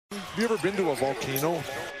you ever been to a volcano?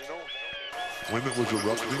 When it was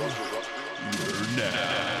erupting? You're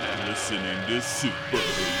now listening to Super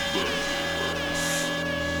Hoopers.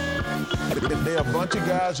 They're a bunch of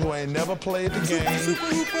guys who ain't never played the game.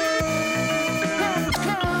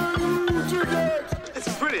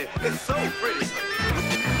 It's pretty. It's so pretty.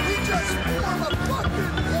 We just won a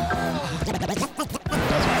fucking war!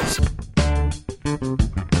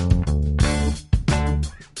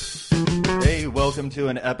 Hey, welcome to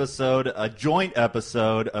a joint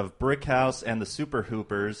episode of Brickhouse and the Super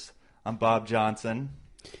Hoopers. I'm Bob Johnson.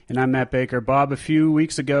 And I'm Matt Baker. Bob, a few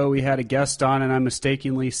weeks ago we had a guest on, and I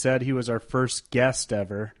mistakenly said he was our first guest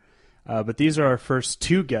ever. But these are our first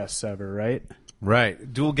two guests ever, right?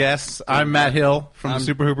 Right. Dual guests. I'm Matt Hill from the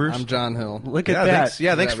Super Hoopers. I'm John Hill. Look at that.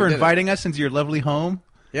 Thanks for inviting us into your lovely home.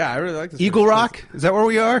 Yeah, I really like this. Eagle Rock? Is that where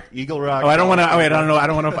we are? Eagle Rock. Oh, I don't want to. Oh, wait, I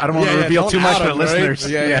don't want to reveal too much for the listeners.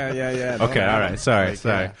 Yeah. Okay, all right. Sorry.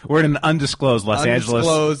 We're in an undisclosed Los Angeles.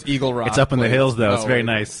 Undisclosed Eagle Rock. It's up in the hills, though. It's very wait.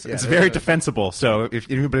 nice. Yeah, it's very defensible. So if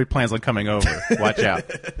anybody plans on coming over, watch out.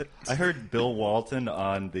 I heard Bill Walton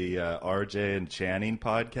on the RJ and Channing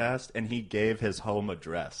podcast, and he gave his home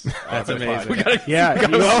address. That's amazing. We gotta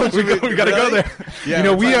Really? go there.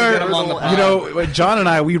 Yeah, we are. get him on the pod. John and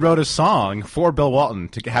I, we wrote a song for Bill Walton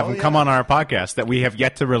to have him come on our podcast that we have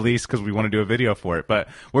yet to release because we want to do a video for it. But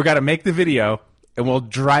we're got to make the video. And we'll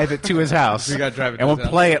drive it to his house. We gotta drive it to and his we'll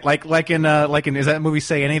house. play it like in is that movie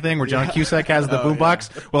Say Anything where John Cusack has the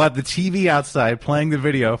boombox? We'll have the TV outside playing the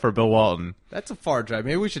video for Bill Walton. That's a far drive.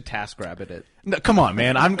 Maybe we should task rabbit it. No, come on,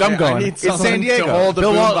 man. I'm going. I need It's San Diego. to hold a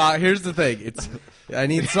Bill Walton. boombox. Here's the thing. I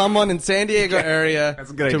need someone in San Diego area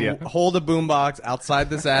That's a good to idea. hold a boombox outside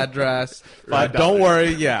this address. $5. Don't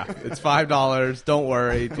worry. Yeah, it's $5. Don't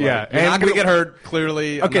worry. Like, Yeah, you're and not going to get hurt.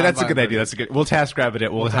 Clearly. Okay, I'm not that's a good buying idea. it. That's a good. We'll task rabbit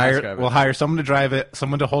it. We'll task rabbit hire it. someone to drive it,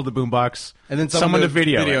 someone to hold the boombox, And then someone to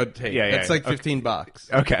video videotape. Yeah. That's like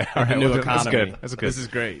 $15. Okay, all right. new That's economy. good. That's good. This is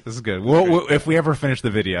great. This is good. We'll, if we ever finish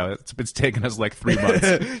the video, it's taken us like 3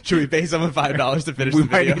 months. Should we pay someone $5 to finish We the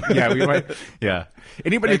video? might, yeah, we might. Yeah.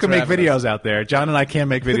 Anybody who Thanks can for make having videos out there. John and I can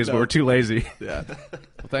make videos, but we're too lazy. Yeah. Well,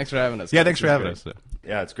 thanks for having us. Yeah, thanks for This is having great. us.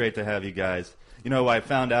 Yeah, it's great to have you guys. You know, I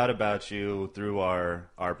found out about you through our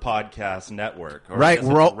podcast network. Or Right, I guess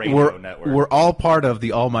it's a radio network. we're all part of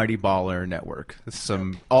the Almighty Baller Network. It's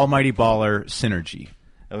some Almighty Baller synergy.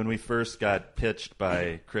 And when we first got pitched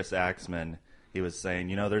by Chris Axman, he was saying,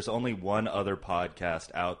 you know, there's only one other podcast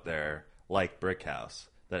out there like Brickhouse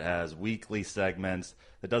that has weekly segments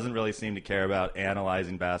that doesn't really seem to care about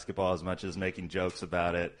analyzing basketball as much as making jokes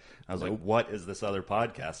about it. I was like, what is this other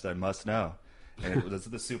podcast? I must know. And it was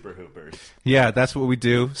the Super Hoopers. Yeah, that's what we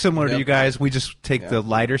do. Similar to Yep. you guys, we just take the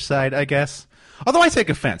lighter side, I guess. Although I take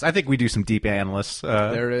offense. I think we do some deep analysts.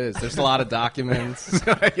 There is. There's a lot of documents.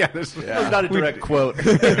 yeah, there's It's not a direct quote.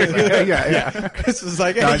 yeah. Chris is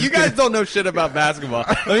like, hey, you guys don't know shit about basketball.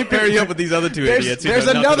 Let me pair you up with these other two idiots. who There's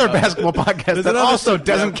know nothing another about it." basketball podcast There's that another- also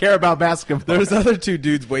doesn't care about basketball. There's other two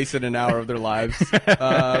dudes wasting an hour of their lives.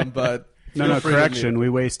 But No, feel free to correction. mute. We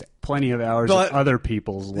waste plenty of hours But- of other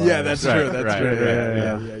people's lives. Yeah, that's Right, true. That's right, true.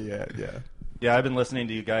 right, Yeah. Yeah, I've been listening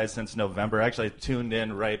to you guys since November. Actually, I tuned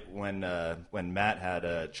in right when Matt had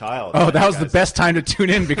a child. Oh, that was You the best time to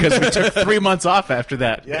tune in because we took 3 months off after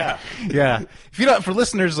that. Yeah. Yeah. If you don't, for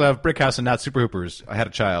listeners of Brickhouse and not Super Hoopers, I had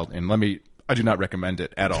a child, and I do not recommend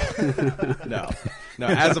it at all. No.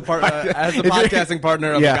 As a podcasting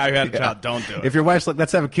partner of a guy who had a child, don't do it. If your wife's like,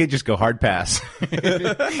 let's have a kid, just go hard pass.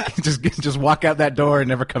 just walk out that door and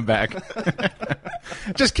never come back.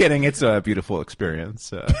 Just kidding. It's a beautiful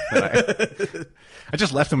experience. I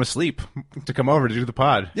just left him asleep to come over to do the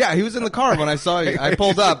pod. Yeah, he was in the car when I saw you. I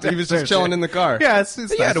pulled up. He was just chilling in the car. Yeah, it's He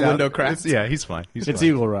nice had a out. window crack. Yeah, he's fine. It's fine.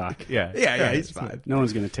 Eagle Rock. Yeah, Yeah, he's fine. No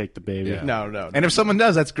one's going to take the baby. Yeah. No. And if someone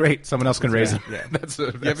does, that's great. Someone else can raise him. Yeah. That's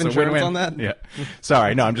have a insurance win-win. on that? Yeah.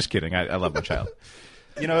 Sorry, no, I'm just kidding. I love my child.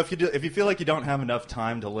 You know, if you feel like you don't have enough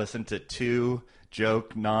time to listen to two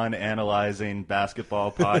joke, non-analyzing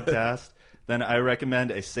basketball podcasts, then I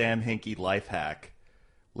recommend a Sam Hinkie life hack.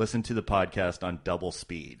 Listen to the podcast on double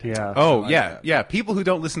speed. Yeah. Oh, yeah. People who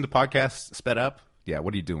don't listen to podcasts sped up, yeah,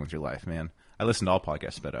 what are you doing with your life, man? I listen to all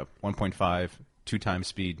podcasts sped up. 1.5, 2 times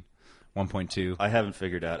speed, 1.2. I haven't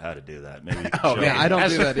figured out how to do that. Maybe you can show Yeah, me. I don't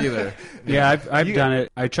do that either. Yeah, I've done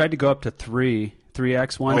it. I tried to go up to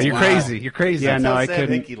 3x once. Oh, you're crazy. You're crazy. Yeah, no, How I Sam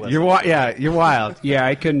couldn't. Hinkie listens. You're wild. Yeah,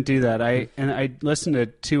 I couldn't do that. I listened to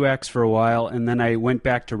 2x for a while, and then I went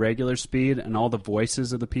back to regular speed, and all the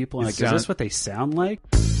voices of the people. Like, is this what they sound like?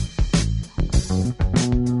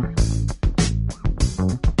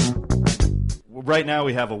 Right now,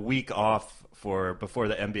 we have a week off before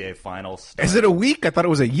the NBA Finals start. Is it a week? I thought it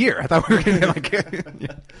was a year. I thought we were going to like.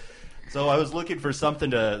 So I was looking for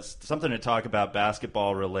something to talk about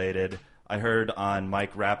basketball related. I heard on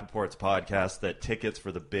Mike Rappaport's podcast that tickets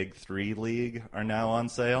for the Big Three League are now on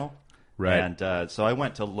sale. Right. And so I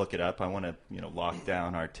went to look it up. I want to lock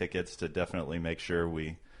down our tickets to definitely make sure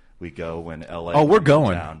we go when LA. Oh, we're comes to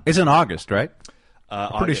going. town. It's in August, right?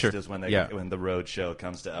 August sure. is when when the road show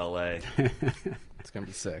comes to LA. It's gonna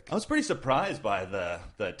be sick. I was pretty surprised by the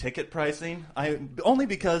ticket pricing. Only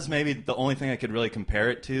because maybe the only thing I could really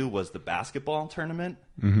compare it to was the basketball tournament.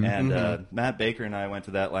 And Matt Baker and I went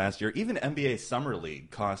to that last year. Even NBA Summer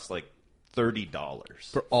League costs like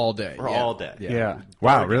 $30 for all day. All day. Yeah.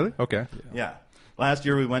 Wow, really? Okay. Yeah. Last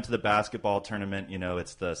year we went to the basketball tournament.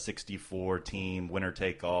 It's the 64-team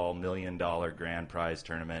winner-take-all $1 million grand prize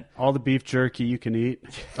tournament. All the beef jerky you can eat.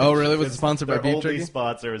 Oh, really? Was it sponsored by beef jerky? Their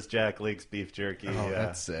sponsor was Jack Leake's Beef Jerky. Oh,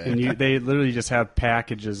 that's sick. And they literally just have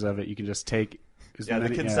packages of it. You can just take.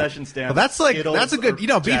 The concession stand. Well, that's a good. Beef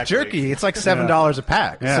Jack jerky. Leake's. It's like $7 a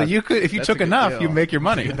pack. Yeah. So you could, if you That's took a good enough, deal. you make your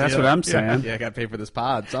money. That's what I'm saying. Yeah, I got to pay for this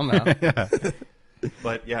pod somehow.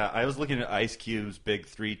 But yeah, I was looking at Ice Cube's Big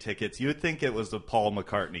Three tickets. You would think it was a Paul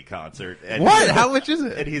McCartney concert. And What? How much is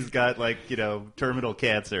it? And he's got terminal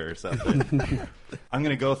cancer or something. I'm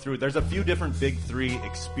going to go through. There's a few different Big Three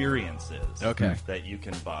experiences. Okay. That you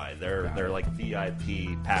can buy. They're like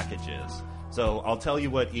VIP packages. So I'll tell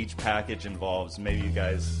you what each package involves. Maybe you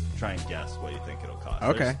guys try and guess what you think it'll cost.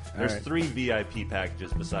 Okay. There's All right. 3 VIP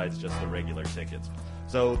packages besides just the regular tickets.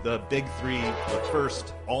 So the Big Three, the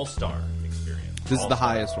first All-Star experience. This is the All-Star.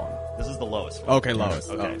 highest one. This is the lowest one. Okay, lowest.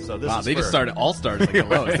 Okay, so this wow, is they just for- started all stars like the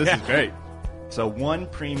lowest. This is great. So 1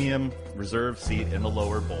 premium reserved seat in the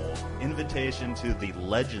lower bowl, invitation to the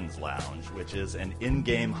Legends Lounge, which is an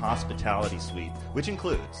in-game hospitality suite, which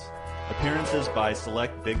includes appearances by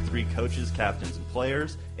select Big Three coaches, captains, and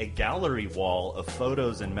players, a gallery wall of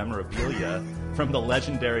photos and memorabilia from the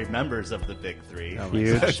legendary members of the Big Three.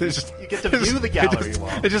 Huge. You get to view the gallery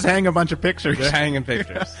wall. They just hang a bunch of pictures. They're hanging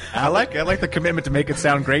pictures. I like the commitment to make it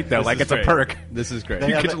sound great though, like is it's great. a perk. This is great. They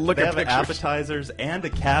You have, get to look they at have pictures. appetizers and a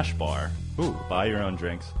cash bar. Ooh, buy your own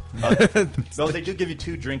drinks. So they do give you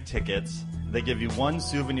 2 drink tickets. They give you 1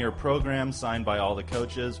 souvenir program signed by all the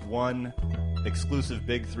coaches, 1 exclusive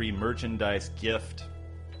Big Three merchandise gift,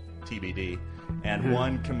 TBD, and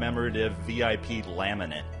 1 commemorative VIP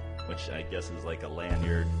laminate, which I guess is like a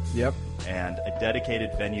lanyard, Yep. and a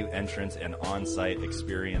dedicated venue entrance and on-site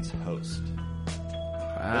experience host.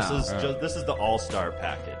 This is the all-star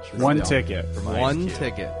package. One ticket. from Ice One Cube.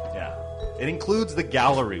 ticket. Yeah. It includes the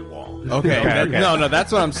gallery wall. Okay. No,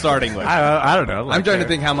 that's what I'm starting with. I don't know. I'm trying to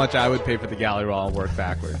think how much I would pay for the gallery wall and work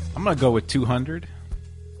backwards. I'm gonna go with 200.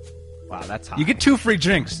 Wow, that's high. You get 2 free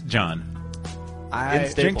drinks, John. In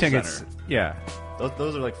Staples Drink tickets. Center. Yeah.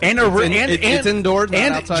 Those are like And it's indoors, not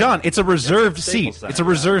and outside? John, it's a reserved Staples seat. Center, It's a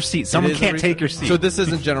reserved seat. Someone It is can't a take your reserve- seat. So this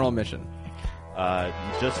isn't general admission.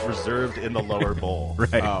 just reserved in the lower bowl.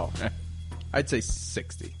 right. Oh. I'd say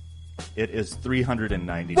 60. It is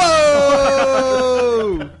 $390.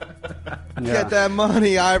 Whoa! Yeah. Get that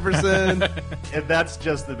money, Iverson. And that's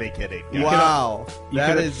just the beginning. guys. Wow.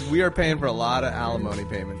 That could've- is, we are paying for a lot of alimony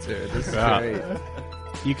payments here. This is Yeah. great.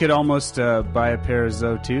 You could almost buy a pair of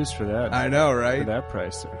Zo2s for that. I know, For right? that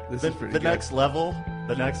price. This The, is pretty the good. next level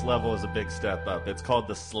is a big step up. It's called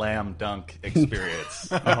the Slam Dunk Experience.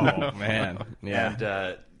 Oh, man. Yeah.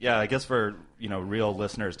 And I guess for real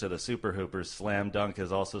listeners to the Super Hoopers, slam dunk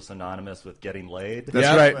is also synonymous with getting laid. That's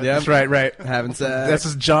Yep, right. yep. That's right. Having sex. This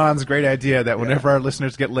is John's great idea that whenever our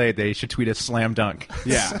listeners get laid, they should tweet us slam dunk.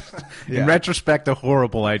 Yeah. In retrospect, a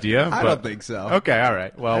horrible idea. I but- don't think so. Okay, all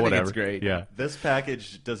right. Well, I think whatever. it's great. Yeah. This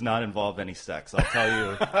package does not involve any sex. I'll tell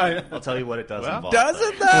you. I'll tell you what it does involve. Does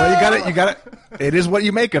it, though? Well, you got it. It is what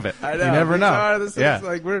you make of it. I know. You never know. This yeah. is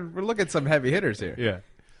like, we're looking at some heavy hitters here. Yeah.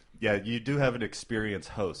 Yeah, you do have an experienced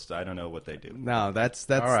host. I don't know what they do. No, that's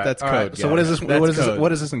All right. that's all code. right. So what is this? That's code. What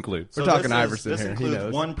does this include? We're talking this Iverson this here. He includes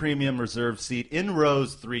knows. 1 premium reserved seat in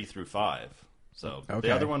rows 3 through 5. So Okay.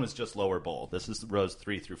 the other one was just lower bowl. This is rows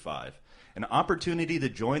 3 through 5. An opportunity to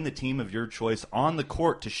join the team of your choice on the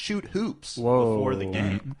court to shoot hoops before the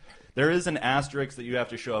game. There is an asterisk that you have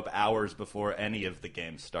to show up hours before any of the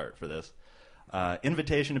games start for this.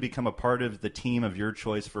 Invitation to become a part of the team of your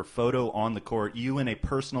choice for photo on the court. You in a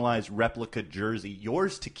personalized replica jersey,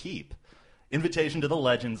 yours to keep. Invitation to the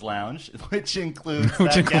Legends Lounge, which includes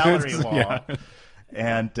that gallery wall. Yeah.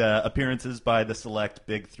 And appearances by the select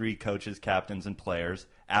Big Three coaches, captains, and players.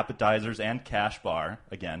 appetizers, and cash bar.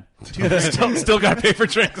 Again, Still got to pay for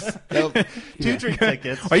drinks. 2 drink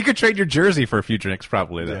tickets. Well, you could trade your jersey for a few drinks,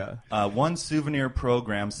 probably. Then. Yeah. 1 souvenir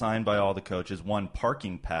program signed by all the coaches, 1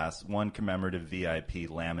 parking pass, 1 commemorative VIP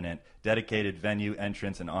laminate, dedicated venue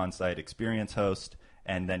entrance and on-site experience host,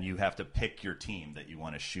 and then you have to pick your team that you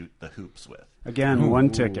want to shoot the hoops with. Again, 1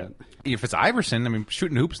 ticket. If it's Iverson, I mean,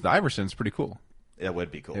 shooting hoops with Iverson's pretty cool. It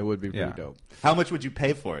would be cool. It would be pretty Yeah. dope. How much would you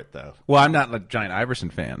pay for it, though? Well, I'm not a giant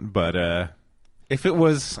Iverson fan, but if it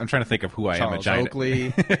was, I'm trying to think of who I am a Charles giant.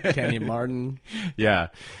 Oakley, Kenny Martin. Yeah.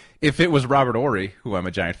 If it was Robert Horry, who I'm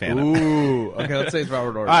a giant fan of. Ooh. Okay, let's say it's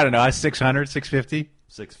Robert Horry. I don't know, 600, 650.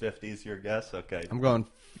 650 is your guess? Okay. I'm going.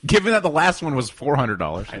 Given that the last one was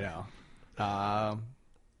 $400. I know. I'll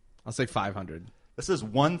say 500. This is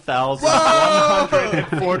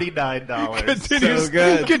 $1,149. So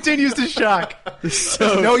good. Continues to shock.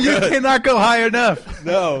 So No, you cannot go high enough.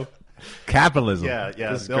 No. Capitalism. Yeah.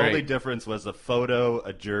 This is The great. only difference was a photo,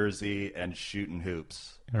 a jersey, and shooting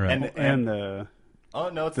hoops. Right. And the Oh,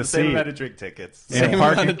 no, it's The the same seat. amount of drink tickets. and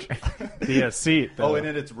parking. seat. Oh, and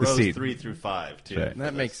then it's rows seat. 3 through 5, too. Right.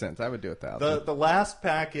 That makes sense. I would do 1,000. The last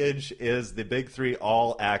package is the Big 3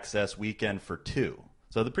 All Access Weekend for 2.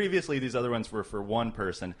 So previously these other ones were for 1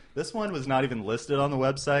 person. This one was not even listed on the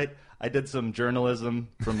website. I did some journalism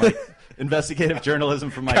from my investigative journalism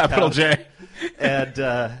from my Capital couch, J.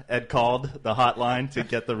 and called the hotline to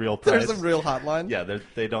get the real price. There's a real hotline? Yeah,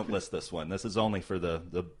 they don't list this one. This is only for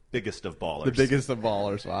the biggest of ballers. The biggest of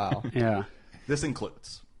ballers. Wow. Yeah. This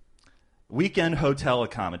includes weekend hotel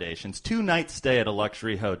accommodations, 2-night stay at a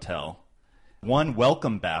luxury hotel, 1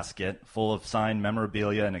 welcome basket full of signed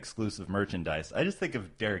memorabilia and exclusive merchandise. I just think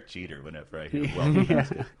of Derek Jeter whenever I hear welcome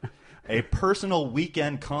basket. A personal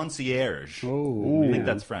weekend concierge. Oh, I think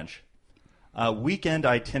that's French. Weekend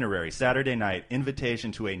itinerary, Saturday night,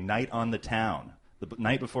 invitation to a night on the town. The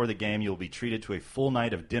night before the game, you'll be treated to a full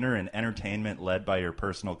night of dinner and entertainment led by your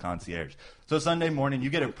personal concierge. So Sunday morning, you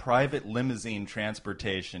get a private limousine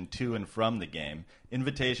transportation to and from the game,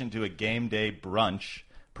 invitation to a game day brunch,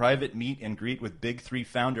 private meet and greet with Big 3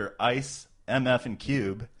 founder Ice, MF, and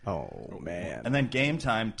Cube. Oh, man. And then game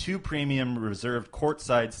time, 2 premium reserved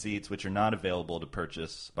courtside seats, which are not available to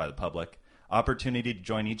purchase by the public. Opportunity to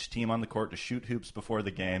join each team on the court to shoot hoops before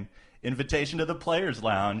the game. Invitation to the Players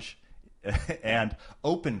Lounge. And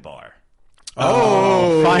open bar.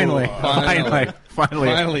 Oh, finally. Wow.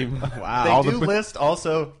 They do list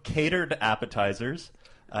also catered appetizers,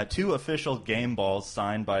 2 official game balls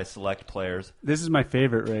signed by select players. This is my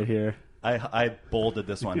favorite right here. I bolded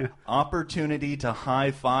this one. Opportunity to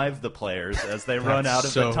high five the players as they run out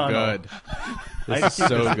of the tunnel. Good. This is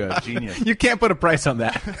so good. Genius. You can't put a price on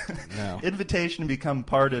that. No. Invitation to become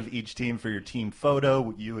part of each team for your team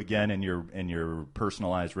photo. You again in your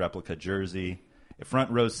personalized replica jersey. A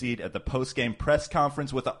front row seat at the post-game press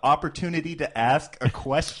conference with an opportunity to ask a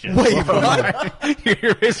question. Wait, what?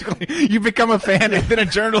 You're basically, you become a fan and then a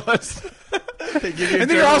journalist. And then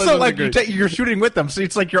you're also like you're shooting with them, so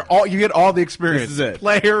it's like you get all the experience. This is it.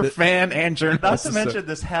 Player, fan, and journalist. Not to mention,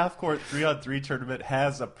 this half-court 3-on-3 tournament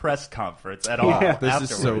has a press conference at all. Yeah. This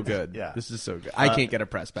afterwards. is so good. Yeah. This is so good. I can't get a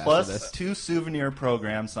press pass for Plus this. 2 souvenir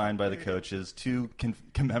programs signed by the coaches, 2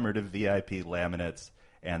 commemorative VIP laminates,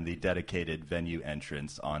 and the dedicated venue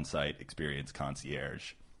entrance on-site experience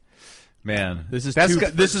concierge. Man, This is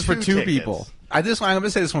This for 2 tickets. people. I'm going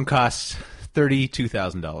to say this one costs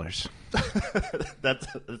 $32,000.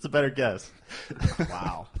 That's a better guess.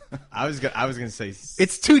 Wow. I was gonna say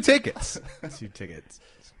It's 2 tickets 2 tickets.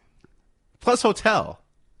 plus hotel.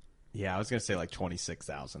 Yeah, I was gonna say like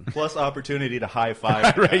 26,000. Plus opportunity to high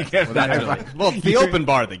five. Right? Yeah, Well, the open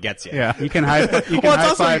bar that gets you. yeah. You can high Well, it's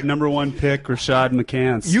also- five number 1 pick Rashad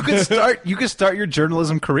McCants. You could start your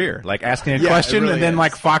journalism career like asking a Yeah, it question, really and then is.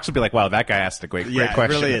 like Fox would be like, "Wow, that guy asked a great Yeah,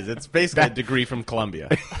 question." it really is. It's basically a degree from Columbia.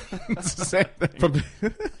 It's the same thing.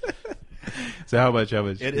 So how much?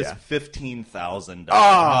 It is Yeah. $15,000.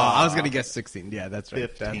 I was gonna guess 16. Yeah, that's right.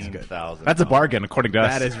 That's good. $15,000. That's a bargain, according to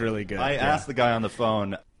us. That is really good. I asked the guy on the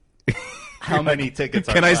phone how many tickets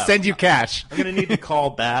are Can I left. send you cash? I'm going to need to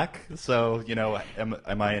call back. So,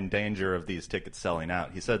 am I in danger of these tickets selling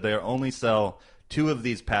out? He said they only sell 2 of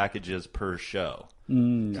these packages per show.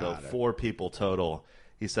 So 4 people total.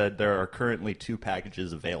 He said there are currently 2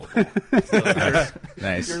 packages available. So if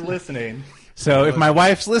Nice. you're listening. So if my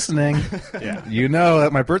wife's listening, you know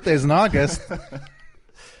that my birthday's in August.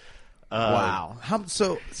 Wow.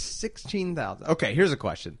 So 16,000. Okay, here's a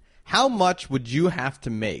question. How much would you have to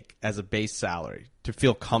make as a base salary to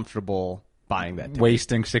feel comfortable buying that ticket?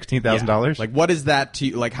 Wasting $16,000. Like, what is that to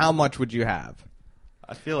you? Like, how much would you have?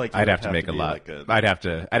 I feel like I'd have to make a lot. I'd have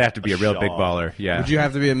to be a real big Shaw. baller. Yeah. Would you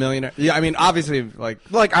have to be a millionaire? Yeah, I mean, obviously, like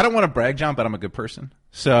I don't want to brag, John, but I'm a good person.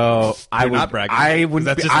 So I would not bragging. I wouldn't.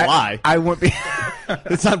 That's be, just a lie. I wouldn't be.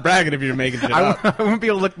 it's not bragging if you're making shit up. I wouldn't be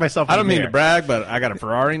able to look myself. I don't in the mean to mirror. brag, but I got a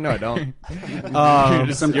Ferrari. No, I don't.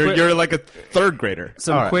 You're like a third grader.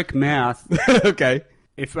 Some quick math. Okay.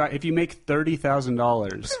 If you make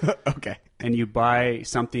 $30,000, Okay. and you buy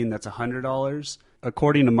something that's $100,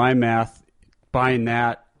 according to my math, buying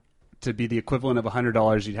that to be the equivalent of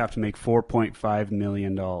 $100, you'd have to make $4.5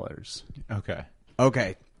 million. Okay.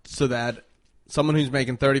 Okay. So that someone who's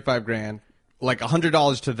making 35 grand, like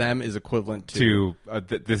 $100 to them is equivalent To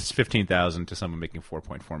this 15,000 to someone making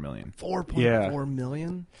 4.4 million. 4.4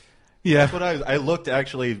 million? Yeah. That's what I looked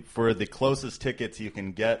actually for the closest tickets you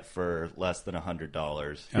can get for less than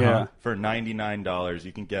 $100. Yeah. For $99,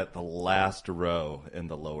 you can get the last row in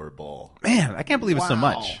the lower bowl. Man, I can't believe it's so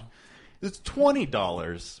much. It's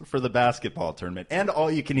 $20 for the basketball tournament and all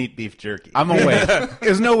you can eat beef jerky. I'm away.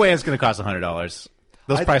 There's no way it's going to cost $100.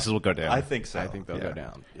 Those prices will go down. I think so. I think they'll go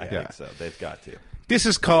down. I think so. They've got to. This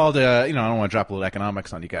is called, I don't want to drop a little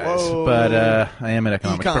economics on you guys, but I am an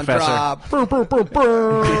economics Econ professor. drop. Brr, brr, brr,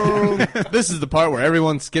 brr. This is the part where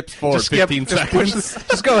everyone skips forward Just skip, 15 just push seconds. the-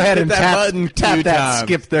 just go ahead and Hit that button tap 2 that times.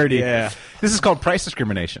 skip 30. Yeah. This is called price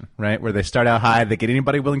discrimination, right? Where they start out high, they get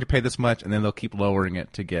anybody willing to pay this much, and then they'll keep lowering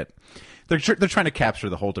it to get. They're trying to capture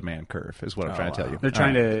the whole demand curve, is what I'm trying to tell you. They're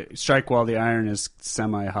trying to strike while the iron is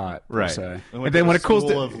semi-hot, per Right. se. And then when it cools,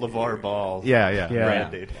 of LeVar Ball, yeah.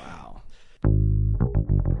 branded. Wow.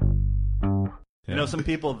 You know, some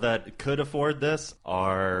people that could afford this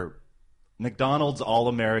are McDonald's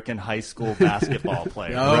All-American high school basketball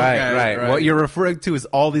players. Oh. Okay, Right. right. What you're referring to is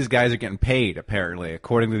all these guys are getting paid, apparently,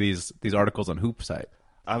 according to these articles on Hoop site.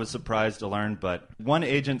 I was surprised to learn, but one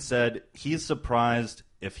agent said he's surprised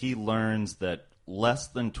if he learns that less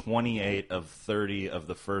than 28 of 30 of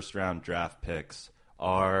the first-round draft picks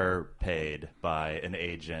are paid by an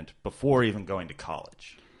agent before even going to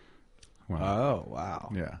college. Oh,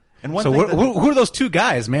 wow. Yeah. And one so thing who are those two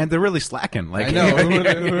guys, man? They're really slacking. Like, I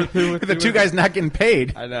know. the two guys not getting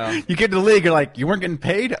paid. I know. You get to the league, you're like, you weren't getting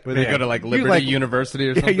paid. Where they go to like Liberty like, University or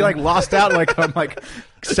Yeah, something? you like lost out on like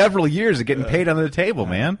several years of getting paid under the table,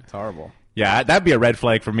 man. It's horrible. Yeah, that'd be a red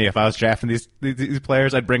flag for me if I was drafting these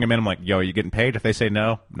players. I'd bring them in. I'm like, yo, are you getting paid? If they say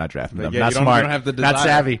no, I'm not drafting them. Yeah, Not you don't- smart. you don't have the not desire.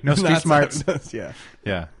 savvy. No street Not smarts. yeah.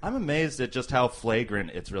 Yeah. I'm amazed at just how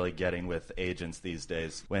flagrant it's really getting with agents these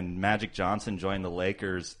days. When Magic Johnson joined the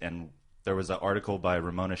Lakers, and there was an article by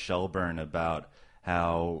Ramona Shelburne about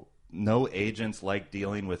how no agents like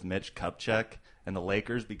dealing with Mitch Kupchak and the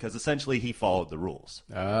Lakers because essentially he followed the rules.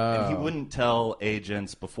 And he wouldn't tell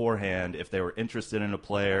agents beforehand if they were interested in a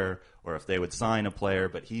player or if they would sign a player,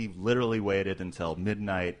 but he literally waited until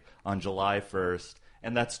midnight on July 1st.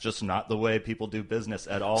 And that's just not the way people do business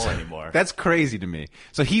at all anymore. That's crazy to me.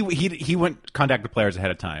 So he went contact the players ahead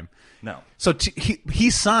of time. No. So he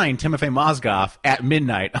signed Timofey Mozgov at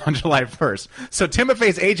midnight on July 1st. So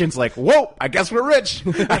Timofey's agent's like, whoa, I guess we're rich.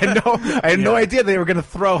 I had no idea they were going to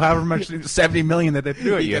throw however much, $70 million that they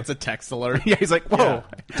threw at He you. gets a text alert. Yeah, he's like, whoa.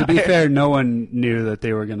 To be fair, no one knew that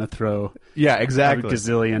they were going to throw Yeah, a exactly.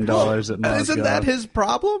 gazillion dollars at Mozgov. Isn't that his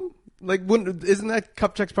problem? Like, isn't that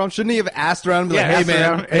Kupchak's problem? Shouldn't he have asked around and be Yeah, like, hey, asked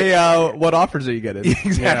man, around. hey, what offers are you getting?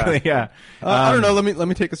 Exactly, yeah. I don't know. Let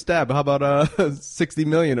me take a stab. How about $60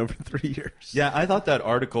 million over 3 years? Yeah, I thought that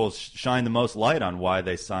article shined the most light on why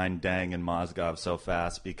they signed Dang and Mozgov so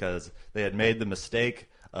fast because they had made the mistake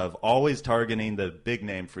of always targeting the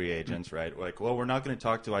big-name free agents, right? Like, well, we're not going to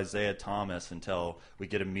talk to Isaiah Thomas until we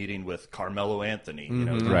get a meeting with Carmelo Anthony. You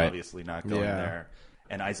know, they're Right. obviously not going Yeah. there.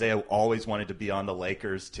 And Isaiah always wanted to be on the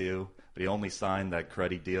Lakers, too, but he only signed that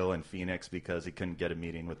cruddy deal in Phoenix because he couldn't get a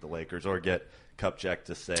meeting with the Lakers or get Kupchak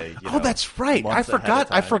to say, Oh, that's right. I months ahead of forgot.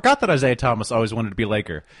 I time. forgot that Isaiah Thomas always wanted to be a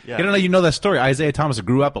Laker. Yeah. You know that story. Isaiah Thomas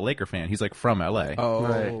grew up a Laker fan. He's like from LA. Oh.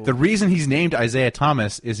 Right. The reason he's named Isaiah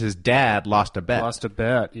Thomas is his dad lost a bet. Lost a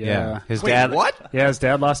bet, yeah. His Wait, dad. what? Yeah, his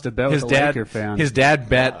dad lost a bet His with a dad. Laker fan. His dad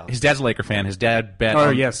bet. His dad's a Laker fan. His dad bet. Oh,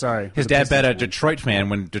 yeah, sorry. His The dad bet a Pistons won. Detroit fan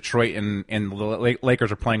when Detroit and the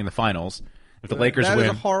Lakers are playing in the finals. If the Lakers That win,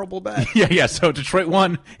 is a horrible bet. yeah. So Detroit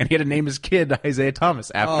won, and he had to name his kid Isaiah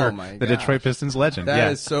Thomas after Oh, my the gosh. Detroit Pistons legend.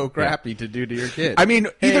 That is yeah. so crappy to do to your kid. I mean,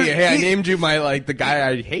 hey, either- I named you the guy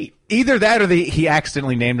I hate. Either that or he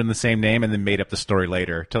accidentally named him the same name and then made up the story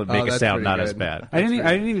later to make it that's sound pretty not good. as bad. I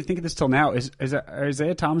didn't even think of this till now. Is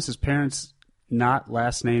Isaiah Thomas's parents not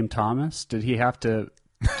last name Thomas? Did he have to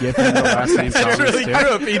give him the last name Thomas really too?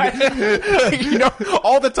 true. You know,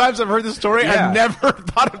 all the times I've heard this story, Yeah. I never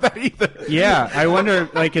thought of that either. Yeah, I wonder,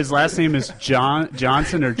 like, his last name is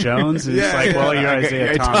Johnson or Jones, and it's like, well, you're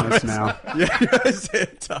Isaiah Thomas now. Yeah, Isaiah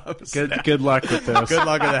Thomas. Good luck with this. Good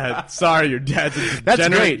luck with that. Sorry, your dad's a That's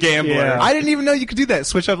degenerate great. gambler. Yeah. I didn't even know you could do that.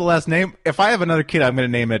 Switch up the last name. If I have another kid, I'm going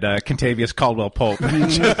to name it Contavious Caldwell Pope.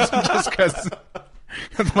 just because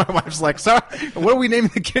my wife's like, sorry, what are we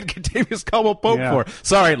naming the kid Contavious Caldwell Pope Yeah. for?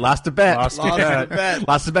 Sorry, lost a bet. Lost a bet.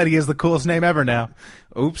 Lost a bet. He has the coolest name ever now.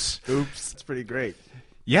 Oops. It's pretty great.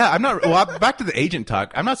 Yeah, I'm not. Well, back to the agent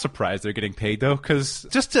talk. I'm not surprised they're getting paid though, because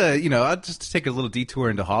just to take a little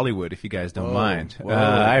detour into Hollywood, if you guys don't mind.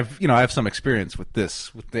 I have some experience with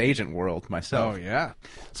the agent world myself. Oh yeah.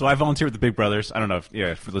 So I volunteer with the Big Brothers. I don't know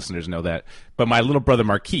if listeners know that, but my little brother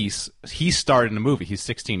Marquise, he starred in a movie. He's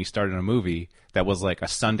 16. He starred in a movie that was like a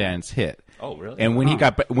Sundance hit. Oh, really? And when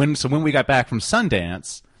when we got back from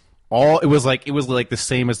Sundance, it was like the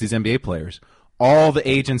same as these NBA players. All the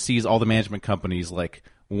agencies, all the management companies like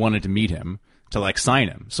wanted to meet him to like sign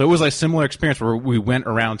him. So it was like a similar experience where we went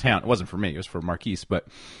around town. It wasn't for me, it was for Marquise, but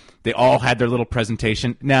they all had their little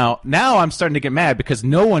presentation. Now I'm starting to get mad because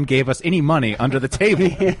no one gave us any money under the table.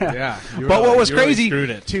 Yeah. But what was crazy?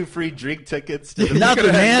 2 free drink tickets. To the Nothing,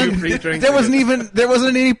 man. There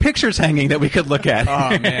wasn't any pictures hanging that we could look at.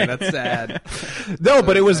 Oh man, that's sad. No,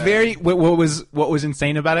 but it was very. What was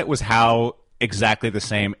insane about it was how exactly the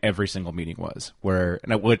same every single meeting was.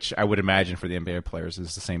 Which I would imagine for the NBA players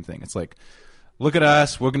is the same thing. It's like, look at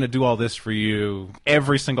us, we're going to do all this for you.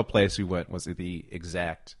 Every single place we went was the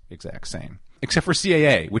exact same, except for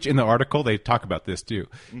CAA, which in the article they talk about this too.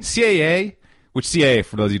 CAA, which CAA,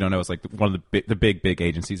 for those of you who don't know, is like one of the big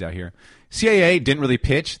agencies out here. CAA didn't really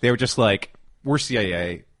pitch. They were just like, we're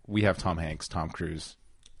CAA. We have Tom Hanks, Tom Cruise,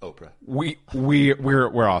 Oprah.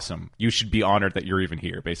 We're awesome. You should be honored that you're even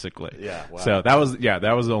here, basically. Yeah, wow. So that was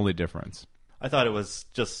the only difference. I thought it was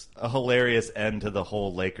just a hilarious end to the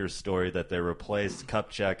whole Lakers story that they replaced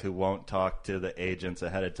Kupchak, who won't talk to the agents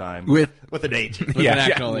ahead of time, With an agent. With Yeah, an yeah.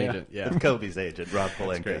 actual agent. Yeah. With Kobe's agent, Rob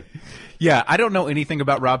Pelinka. Yeah, I don't know anything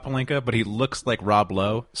about Rob Pelinka, but he looks like Rob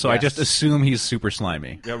Lowe, so I just assume he's super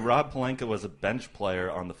slimy. Yeah, Rob Pelinka was a bench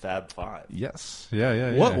player on the Fab Five. Yes.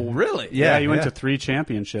 Yeah. What? Really? Yeah, he went to 3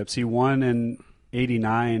 championships. He won in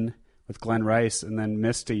 '89 with Glenn Rice, and then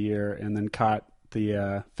missed a year, and then caught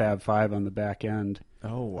the Fab Five on the back end.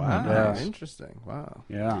 Oh wow. Yeah. Interesting. Wow.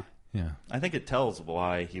 Yeah. Yeah. I think it tells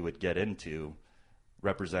why he would get into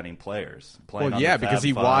representing players. Playing Well, on yeah, the Fab because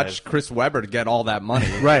he Five. watched Chris Webber to get all that money.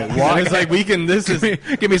 Right. Well, it's like we can. This is.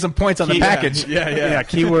 Give me some points on the package. Yeah.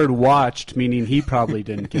 Keyword watched, meaning he probably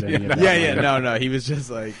didn't get any of that. Yeah. money. No. He was just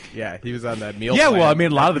like, he was on that meal. Yeah, plan. well, I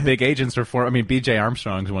mean, a lot of the big agents are B.J.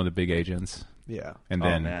 Armstrong's one of the big agents. Yeah. And Oh,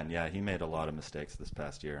 then man, yeah, he made a lot of mistakes this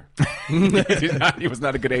past year. he was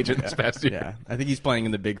not a good agent this past year. Yeah. I think he's playing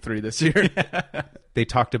in the Big Three this year. They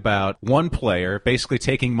talked about one player basically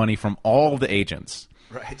taking money from all the agents.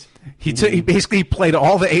 Right. He basically played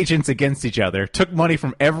all the agents against each other, took money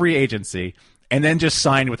from every agency, and then just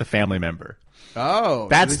signed with a family member. Oh,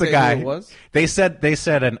 That's did the they say guy. who it was? They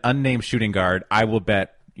said an unnamed shooting guard. I will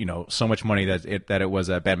bet so much money that it was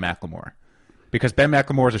Ben McLemore, because Ben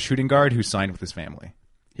McLemore is a shooting guard who signed with his family.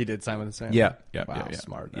 He did sign with the same. Yeah. Wow, Yeah.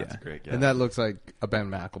 smart. Yeah. That's Great guy. And that looks like a Ben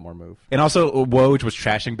McLemore move. And also, Woj was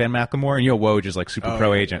trashing Ben McLemore, and Woj is like super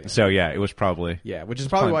pro agent. So yeah, it was probably Yeah, which is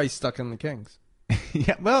probably Fun. why he's stuck in the Kings.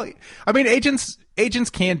 yeah. Well, I mean, agents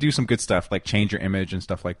can do some good stuff, like change your image and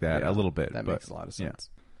stuff like that a little bit. That but, makes a lot of sense.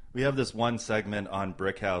 We have this one segment on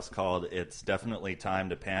Brickhouse called It's Definitely Time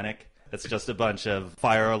to Panic. It's just a bunch of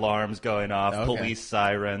fire alarms going off, Okay. police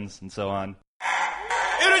sirens, and so on.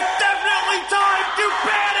 It is definitely time to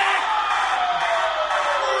panic!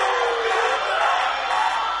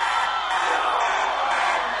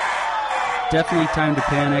 Definitely time to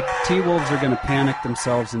panic. T-Wolves are going to panic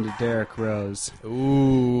themselves into Derrick Rose.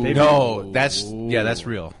 Ooh. that's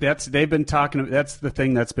real. They've been talking. That's the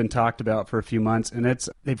thing that's been talked about for a few months, and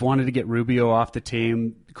they've wanted to get Rubio off the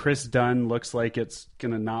team. Chris Dunn looks like it's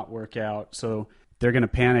going to not work out, so they're going to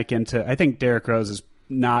panic into. I think Derrick Rose is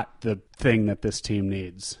not the thing that this team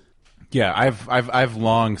needs. Yeah, I've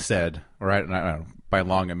long said, or I don't know, by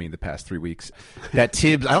long I mean the past 3 weeks, that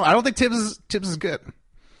Tibbs. I don't think Tibbs is good.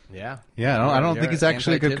 Yeah. Yeah, I don't You're think he's an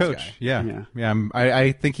actually a good anti-Tibbs coach. guy. Yeah.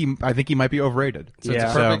 I think he might be overrated. So it's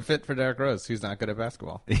Yeah. a perfect fit for Derrick Rose, who's not good at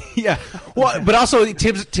basketball. Yeah. Well, but also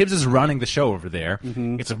Tibbs is running the show over there.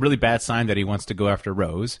 Mm-hmm. It's a really bad sign that he wants to go after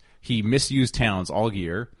Rose. He misused Towns all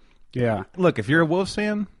year. Yeah. Look, if you're a Wolves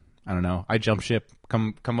fan, I don't know. I jump ship.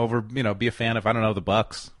 Come over. Be a fan of the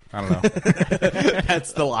Bucks. I don't know.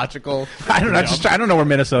 That's the logical. I don't know. I don't know where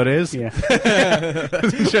Minnesota is. Yeah.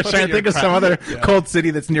 Just trying to think of some other cold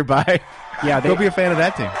city that's nearby. Yeah, Go be a fan of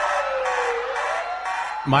that team.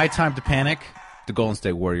 My time to panic, the Golden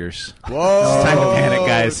State Warriors. Whoa. It's time to panic,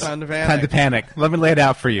 guys. Time to panic. Time to panic. Let me lay it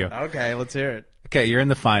out for you. Okay, let's hear it. Okay, you're in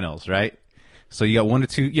the finals, right? So you got one to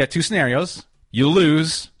two. You got two scenarios. You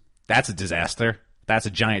lose. That's a disaster. That's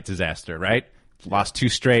a giant disaster, right? Lost 2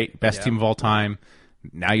 straight. Best team of all time.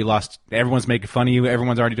 Now you lost. Everyone's making fun of you.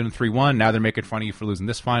 Everyone's already doing 3-1. Now they're making fun of you for losing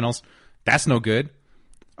this finals. That's no good.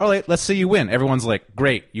 All right, let's say you win. Everyone's like,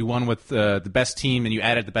 great. You won with the best team and you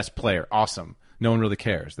added the best player. Awesome. No one really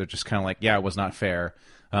cares. They're just kind of like, yeah, it was not fair.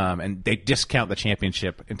 And they discount the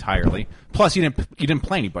championship entirely. Plus, you didn't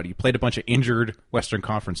play anybody. You played a bunch of injured Western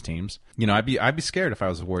Conference teams. You know, I'd be scared if I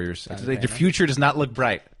was the Warriors. The future does not look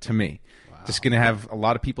bright to me. Wow. Just going to have a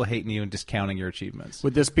lot of people hating you and discounting your achievements.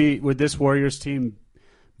 Would this Warriors team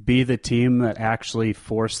be the team that actually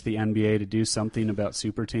forced the NBA to do something about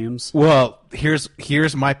super teams? Well, here's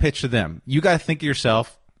my pitch to them. You got to think of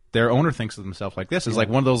yourself. Their owner thinks of themselves like this. It's like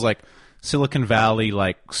one of those like Silicon Valley,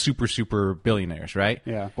 like super billionaires, right?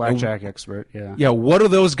 Yeah, blackjack expert. Yeah. Yeah. What do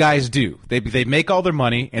those guys do? They make all their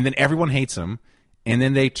money, and then everyone hates them, and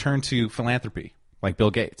then they turn to philanthropy, like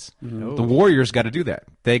Bill Gates. Mm-hmm. The Warriors got to do that.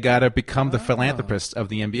 They got to become the philanthropists of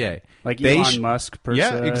the NBA, like Elon Musk. Per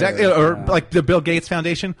yeah, se, exactly. Or like the Bill Gates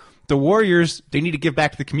Foundation. The Warriors, they need to give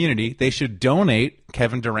back to the community. They should donate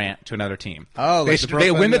Kevin Durant to another team. Oh, like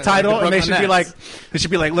they win the title, and they should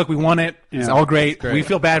be like, look, we won it. It's all great. We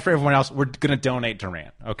feel bad for everyone else. We're going to donate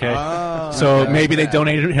Durant. Okay, so maybe they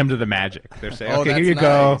donated him to the Magic. They're saying, okay, here you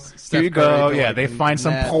go, here you go. Yeah, they find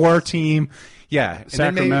some poor team. Yeah,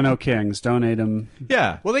 Sacramento Kings donate him.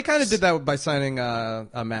 Yeah, well, they kind of did that by signing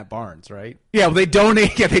Matt Barnes, right? Yeah, well, they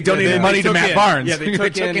donated money to Matt Barnes. Yeah, they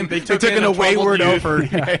took in a wayward offer.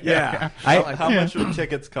 Yeah. How much would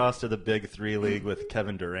tickets cost to the Big Three League with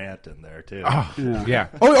Kevin Durant in there too? Oh, yeah.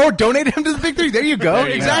 Oh, donate him to the Big Three. There you go.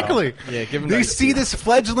 Exactly. Yeah, give him. They see this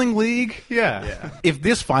fledgling league. Yeah. If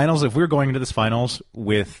we're going into this finals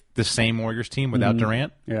with the same Warriors team without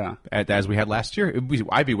Durant, as we had last year,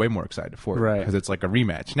 I'd be way more excited for it, right? Because it's like a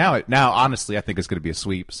rematch. Now, honestly, I think it's going to be a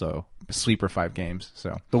sweep. So a sweep or 5 games.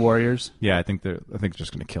 So the Warriors. Yeah, I think they're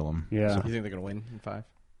just going to kill them. Yeah. So. You think they're going to win in 5?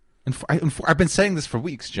 I've been saying this for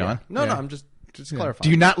weeks, John. Yeah. No, I'm just clarifying.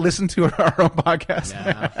 Do you not listen to our own podcast?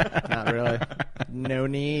 No, not really. No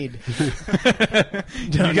need.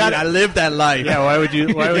 I live that life. Yeah, why would you?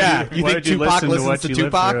 You think Tupac listens to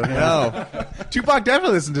Tupac? No. Tupac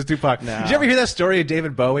definitely listens to Tupac. No. Did you ever hear that story of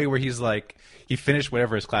David Bowie where he's like, he finished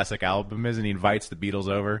whatever his classic album is and he invites the Beatles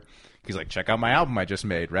over? He's like, check out my album I just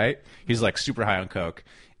made, right? He's like super high on coke.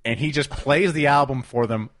 And he just plays the album for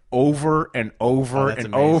them over and over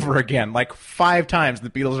and over again. Like 5 times. The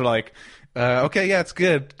Beatles are like, okay, yeah, it's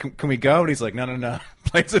good. Can we go? And he's like, no.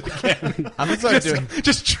 Plays it again. I'm gonna start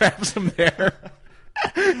just traps him there.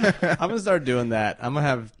 I'm gonna start doing that. I'm gonna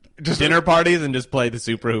have dinner parties and just play the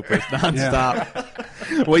Super Hoopers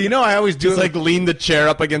nonstop. Well, I always do just like lean the chair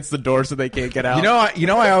up against the door so they can't get out.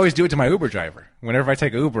 I always do it to my Uber driver. Whenever I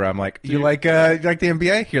take Uber, I'm like, you like the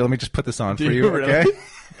NBA? Here, let me just put this on for you, okay?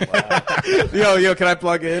 Wow. Yo, can I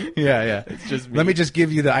plug in? Yeah. It's just me. Let me just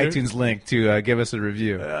give you the iTunes link to give us a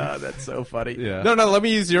review. That's so funny. Yeah. No, let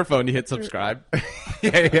me use your phone to hit subscribe.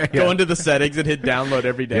 Yeah. Go into the settings and hit download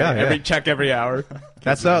every day. Check every hour.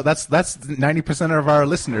 That's 90% of our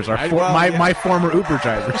listeners are my former Uber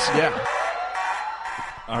drivers. Yeah.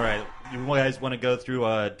 All right, you guys want to go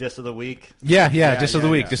through Diss of the Week? Yeah. Diss of the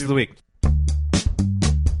week. Diss of the week.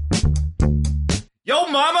 Yo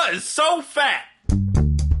mama is so fat.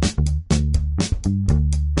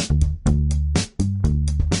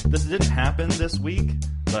 This didn't happen this week,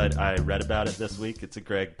 but I read about it this week. It's a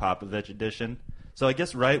Greg Popovich edition. So I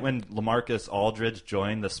guess right when LaMarcus Aldridge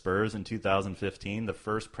joined the Spurs in 2015, the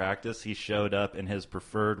first practice he showed up in his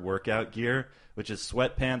preferred workout gear, which is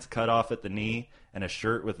sweatpants cut off at the knee and a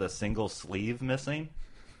shirt with a single sleeve missing.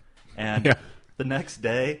 And the next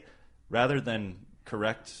day, rather than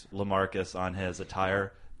correct LaMarcus on his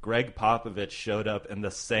attire, Greg Popovich showed up in the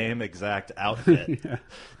same exact outfit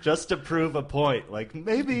just to prove a point. Like,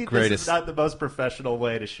 maybe this is not the most professional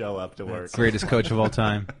way to show up to work. Greatest coach of all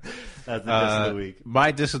time. That's the Diss of the Week.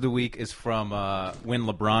 My Diss of the Week is from when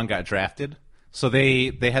LeBron got drafted. So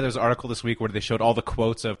they had this article this week where they showed all the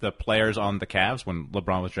quotes of the players on the Cavs when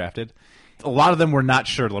LeBron was drafted. A lot of them were not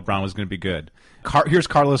sure LeBron was going to be good. Here's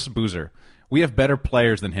Carlos Boozer. We have better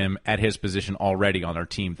players than him at his position already on our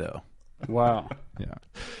team, though. Wow. Yeah.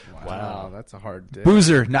 Wow, that's a hard diss.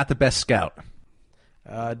 Boozer, not the best scout.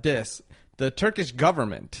 Diss. the Turkish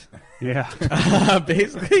government Yeah.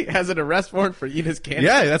 basically has an arrest warrant for Enes Kanter.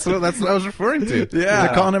 Yeah, that's what I was referring to. Yeah.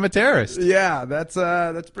 They're calling him a terrorist. Yeah, that's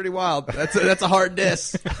pretty wild. That's a hard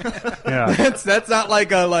diss. Yeah. That's not like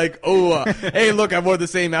hey, look, I wore the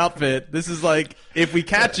same outfit. This is like, if we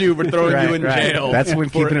catch you, we're throwing you in jail. That's when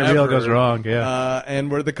keeping it real goes wrong. Yeah. And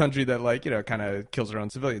we're the country that kind of kills our own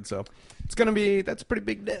civilians. So that's a pretty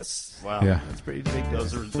big diss. Wow. Yeah. That's a pretty big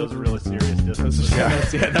diss. Those are really serious distances.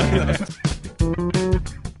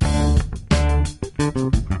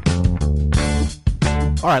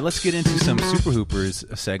 All right, let's get into some Super Hoopers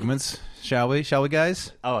segments, shall we? Shall we,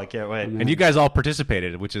 guys? Oh, I can't wait. And you guys all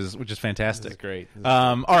participated, which is fantastic. This is great.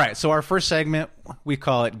 All right, so our first segment, we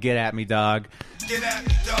call it "Get at Me, Dog." Get at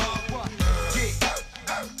me, dog.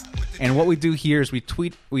 And what we do here is we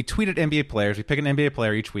tweet at NBA players. We pick an NBA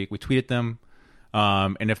player each week. We tweet at them,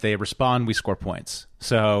 and if they respond, we score points.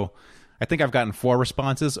 So I think I've gotten 4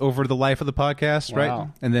 responses over the life of the podcast, right?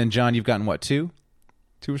 Wow. And then John, you've gotten what, 2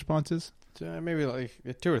 responses? Maybe like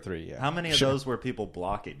 2 or 3. Yeah. How many of those were people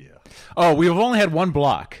blocking you? Oh, we've only had 1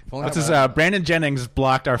 block. Only This had is Brandon Jennings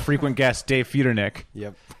blocked our frequent guest Dave Feudernick.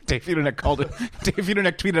 Yep. Dave Feudernick called it. Dave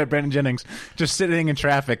Feudernick tweeted at Brandon Jennings, just sitting in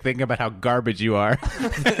traffic thinking about how garbage you are.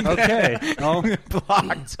 Okay. Oh,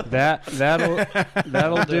 Blocked. that'll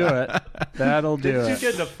do it. That'll do Did you it.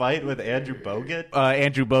 get in a fight with Andrew Bogut?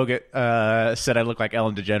 Andrew Bogut said I look like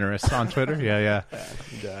Ellen DeGeneres on Twitter. Yeah.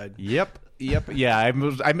 He died. Yep. Yeah,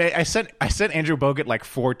 I sent Andrew Bogut like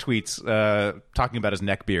 4 tweets talking about his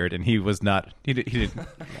neck beard, and he was not. He didn't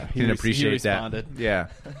appreciate that. responded. Yeah.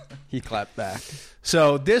 He clapped back.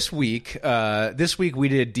 So this week we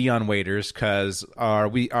did Dion Waiters because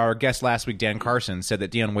our guest last week, Dan Carson, said that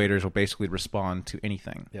Dion Waiters will basically respond to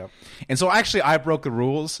anything. Yep. And so actually, I broke the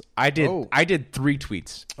rules. I did 3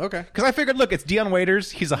 tweets. Okay. Because I figured, look, it's Dion Waiters.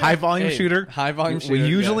 He's a high volume shooter. High volume shooter. We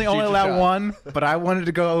usually Yeah, only shoot allow your shot. 1, but I wanted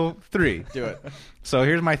to go 3. Do it. So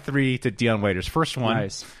here's my 3 to Dion Waiters. First one.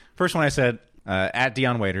 Nice. First one I said, at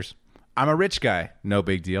Dion Waiters, I'm a rich guy. No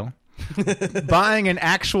big deal. Buying an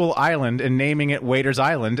actual island and naming it Waiters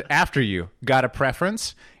Island after you. Got a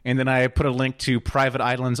preference? And then I put a link to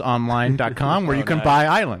privateislandsonline.com where you can buy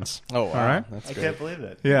islands. Oh, wow. All right. That's I great. can't believe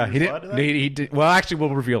it. Yeah, Did he you did. respond to that? He did. Well, actually,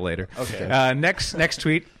 we'll reveal later. Okay. Next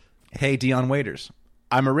tweet. Hey, Dion Waiters.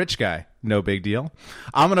 I'm a rich guy. No big deal.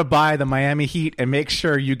 I'm going to buy the Miami Heat and make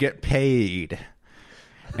sure you get paid.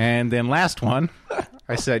 And then last one,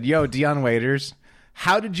 I said, yo, Dion Waiters,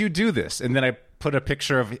 how did you do this? And then I put a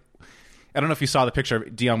picture of, I don't know if you saw the picture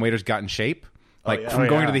of Dion Waiters got in shape. Like from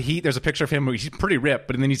going to the Heat, there's a picture of him where he's pretty ripped,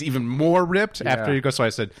 but then he's even more ripped after he goes. So I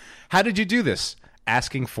said, how did you do this?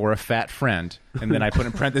 Asking for a fat friend. And then I put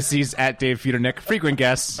in parentheses at Dave Feudernick, frequent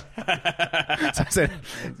guests. So I said,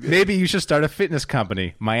 maybe you should start a fitness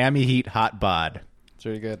company, Miami Heat Hot Bod. It's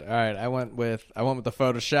really good. All right, I went with the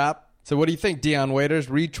Photoshop. So what do you think, Dion Waiters?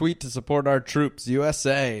 Retweet to support our troops,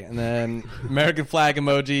 USA. And then American flag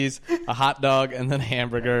emojis, a hot dog, and then a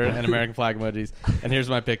hamburger, and American flag emojis. And here's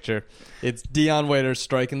my picture. It's Dion Waiters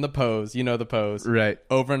striking the pose. You know the pose. Right.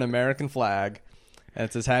 Over an American flag. And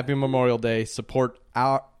it says, Happy Memorial Day. Support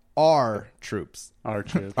our troops. Our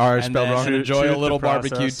truth. R And spelled then wrong. enjoy a Truth little the process.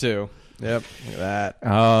 barbecue, too. Yep. Look at that.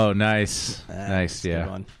 Oh, nice. That's Nice, a good yeah.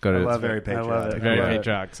 one. Go to I love very it. I love patriotic. it. Very I love it.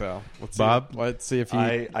 patriotic. So let's Bob? Let's see if he.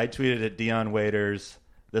 I tweeted at Dion Waiters.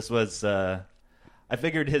 This was I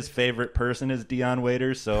figured his favorite person is Dion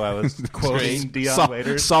Waiters, so I was quoting Dion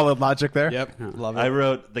Waiters. Solid logic there. Yep. Love it. I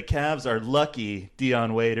wrote, the Cavs are lucky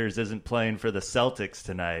Dion Waiters isn't playing for the Celtics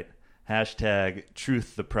tonight. Hashtag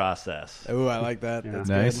truth the process. Oh, I like that. That's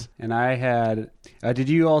Nice. And I had, did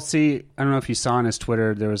you all see, I don't know if you saw on his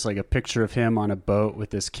Twitter, there was like a picture of him on a boat with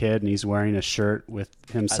this kid, and he's wearing a shirt with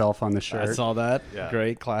himself on the good. shirt. I saw that. Yeah.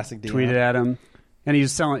 Great classic. Dion. Tweeted at him. And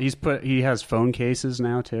he has phone cases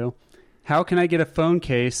now too. How can I get a phone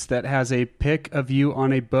case that has a pic of you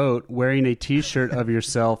on a boat wearing a T-shirt of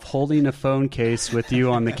yourself holding a phone case with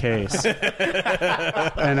you on the case?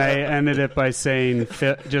 And I ended it by saying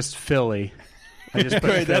just Philly. I just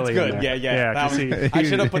put Great, that's Philly in good. there. Yeah. That 'cause was- I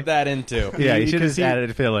should have put that in too. Yeah, you should have Because he-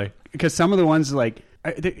 added Philly. Because some of the ones like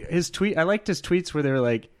his tweet, I liked his tweets where they were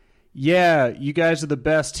like, "Yeah, you guys are the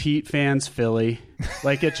best Heat fans, Philly."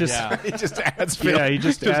 Like it just, Yeah. He just adds Philly. yeah, he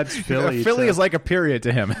just adds Philly. Philly to- is like a period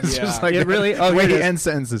to him. It's Yeah. just like It really- oh, the way here it he is. ends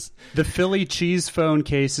sentences. The Philly cheese phone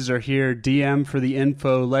cases are here. DM for the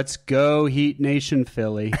info. Let's go, Heat Nation,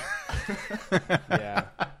 Philly. Yeah.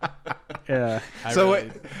 Yeah.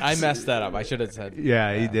 I messed that up. I should have said.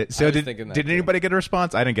 Yeah, he did. I So was did thinking that did too. anybody get a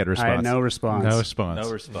response? I didn't get a response. I had no response. No response.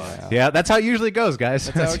 No response. Yeah, that's how it usually goes, guys.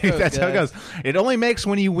 That's how it goes, That's how it guys. goes. It only makes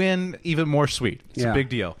when you win even more sweet. It's a Yeah. big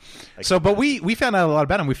deal. So, but we found out a lot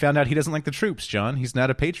about him. We found out he doesn't like the troops, John. He's not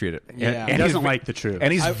a patriot. Yeah. He doesn't like the troops.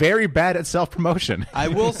 And he's very bad at self-promotion. I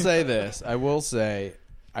will say this. I will say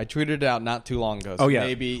I tweeted it out not too long ago. So Oh, yeah.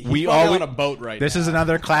 maybe he's We probably always- on a boat right This now. is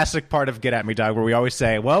another classic part of Get At Me, Dog, where we always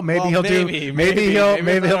say, well, maybe Well, he'll maybe, maybe he'll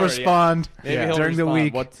respond Maybe he'll during the respond.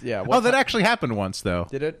 week. What's that actually happened once, though.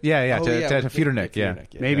 Did it? Yeah, Oh, to with Feudernick, yeah.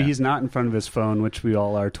 Maybe Yeah. he's not in front of his phone, which we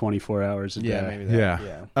all are 24 hours a day. Yeah, maybe that.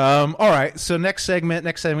 Yeah. All right. So next segment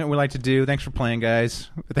we like to do. Thanks for playing, guys.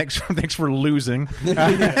 Thanks for losing.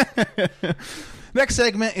 Next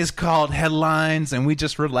segment is called Headlines, and we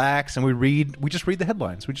just relax and we just read the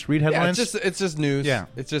headlines. We just read Yeah, headlines. it's just news. Yeah.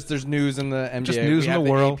 It's just there's news in the NBA. Just news we in have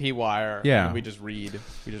the world. AP wire. Yeah. And we just read.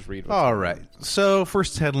 What's All right. So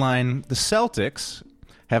first headline: the Celtics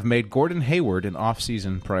have made Gordon Hayward an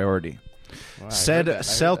off-season priority. Said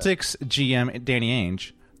Celtics GM Danny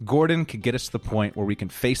Ainge, Gordon could get us to the point where we can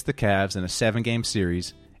face the Cavs in a 7-game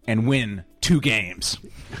series and win 2 games.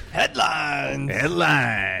 Headlines.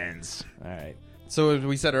 All right. So as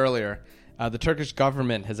we said earlier, the Turkish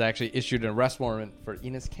government has actually issued an arrest warrant for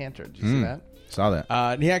Enes Kanter. Did you see that? Saw that.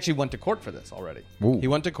 And he actually went to court for this already. Ooh. He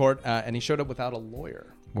went to court and he showed up without a lawyer.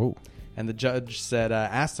 Whoa. And the judge said,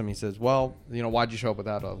 asked him, he says, well, why'd you show up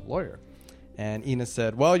without a lawyer? And Enes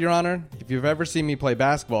said, well, Your Honor, if you've ever seen me play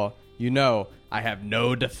basketball, you know I have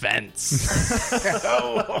no defense.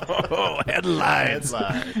 Headlines.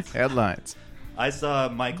 Headlines. I saw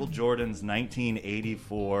Michael Jordan's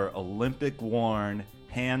 1984 Olympic-worn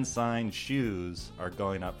hand-signed shoes are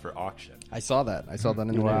going up for auction. I saw that. I saw that in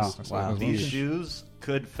the Wow. news. Wow. These shoes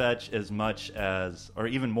could fetch as much as, or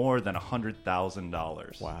even more than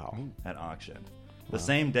 $100,000 Wow. at auction. The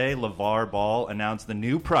same day, LeVar Ball announced the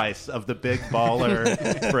new price of the Big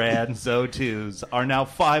Baller brand Zo2s are now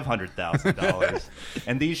 $500,000.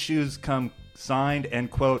 And these shoes come signed and,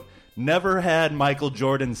 quote, never had Michael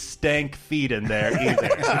Jordan's stank feet in there either.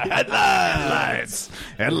 Headlines.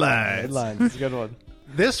 Headlines. It's a good one.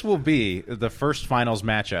 This will be the first finals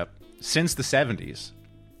matchup since the 70s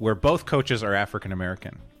where both coaches are African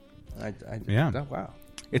American. Yeah. Oh, wow.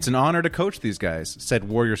 It's an honor to coach these guys, said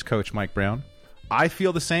Warriors coach Mike Brown. I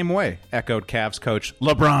feel the same way, echoed Cavs coach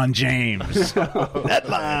LeBron James.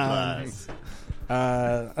 Headlines.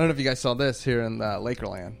 I don't know if you guys saw this here in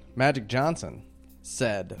Lakerland. Magic Johnson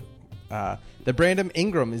said that Brandon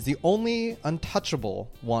Ingram is the only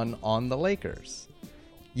untouchable one on the Lakers.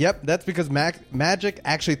 Yep, that's because Magic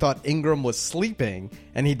actually thought Ingram was sleeping,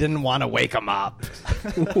 and he didn't want to wake him up.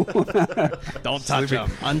 Don't touch him.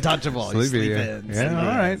 Untouchable. He's sleeping. Yeah, all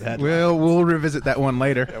right. We'll revisit that one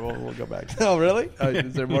later. Yeah, we'll go back. Oh, really?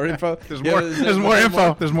 Is there more info? There's more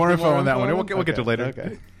info. There's more info on that one. We'll get to it later.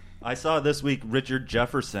 Okay. I saw this week Richard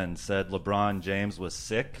Jefferson said LeBron James was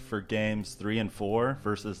sick for games 3 and 4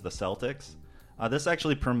 versus the Celtics. This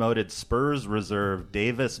actually promoted Spurs reserve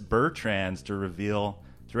Davis Bertrands to reveal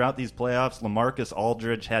throughout these playoffs LaMarcus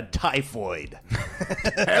Aldridge had typhoid.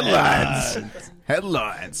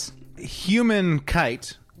 Headlines. Human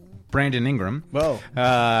kite, Brandon Ingram. Whoa.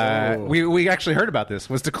 We actually heard about this.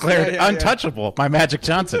 Was declared untouchable by Magic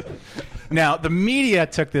Johnson. Now, the media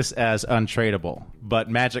took this as untradeable, but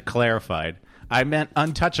Magic clarified, I meant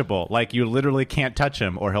untouchable, like you literally can't touch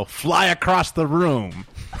him or he'll fly across the room.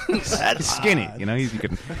 That's skinny.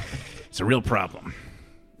 It's a real problem.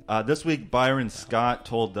 This week, Byron Scott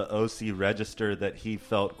told the OC Register that he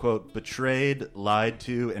felt, quote, betrayed, lied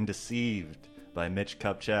to, and deceived by Mitch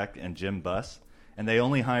Kupchak and Jim Buss. And they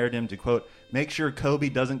only hired him to, quote, make sure Kobe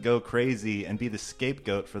doesn't go crazy and be the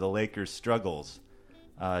scapegoat for the Lakers' struggles.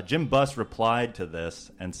 Jim Buss replied to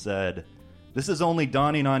this and said, this is only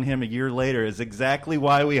dawning on him a year later is exactly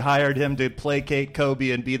why we hired him to placate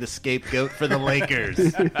Kobe and be the scapegoat for the Lakers.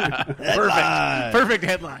 Perfect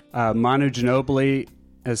headline. Manu Ginobili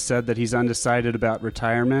has said that he's undecided about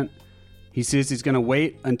retirement. He says he's going to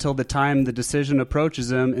wait until the time the decision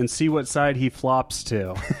approaches him and see what side he flops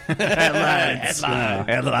to. Headlines.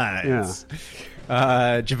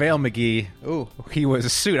 JaVale McGee. Ooh. He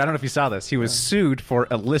was sued. I don't know if you saw this. He was sued for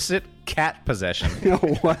illicit cat possession.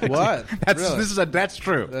 What? What? Really? That's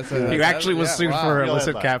true. That's He actually was sued for Real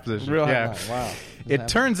illicit headline. cat possession. Real Yeah. headline. Wow. It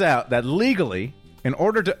turns out that legally, in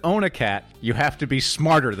order to own a cat, you have to be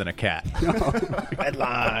smarter than a cat.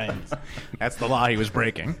 Headlines. That's the law he was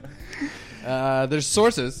breaking. There's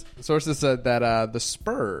sources. Sources said that the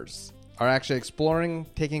Spurs are actually exploring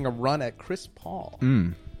taking a run at Chris Paul.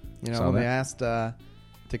 Saw They that. asked to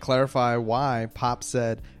clarify why. Pop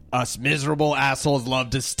said, Us miserable assholes love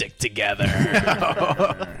to stick together.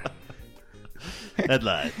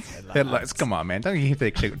 Headlines. Headlines. Come on, man. Don't you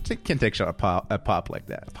can't take shot at Pop like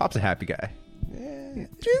that. Pop's a happy guy.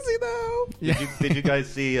 Juicy though. Did you guys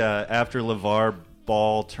see after LeVar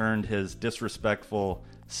Ball turned his disrespectful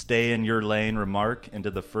 "stay in your lane" remark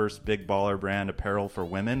into the first big baller brand apparel for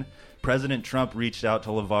women? President Trump reached out to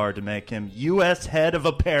LeVar to make him U.S. head of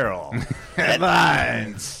apparel.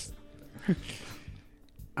 Headlines.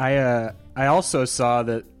 I also saw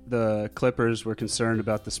that the Clippers were concerned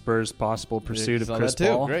about the Spurs' possible pursuit of Chris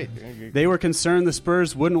Paul. Great. They were concerned the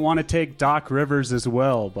Spurs wouldn't want to take Doc Rivers as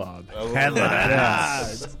well, Bob.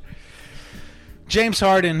 Headlines. James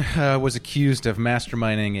Harden was accused of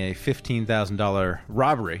masterminding a $15,000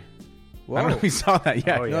 robbery. I don't know if you saw that.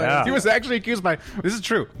 Yeah. Oh, yeah. He was actually accused by, this is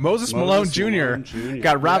true, Moses Malone Jr.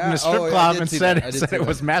 got robbed in a strip club and said it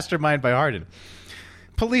was masterminded by Harden.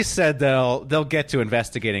 Police said they'll get to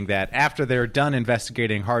investigating that after they're done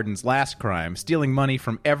investigating Harden's last crime, stealing money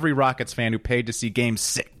from every Rockets fan who paid to see Game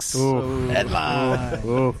 6. Ooh. Headline.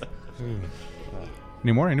 Ooh.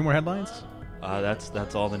 Any more headlines?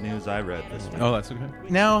 That's all the news I read this week. Oh, that's okay.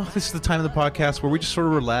 Now, this is the time of the podcast where we just sort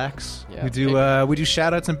of relax. Yeah. We do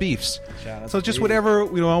shout-outs and beefs. So just whatever,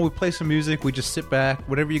 we play some music, we just sit back,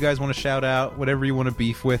 whatever you guys want to shout out, whatever you want to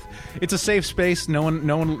beef with. It's a safe space. No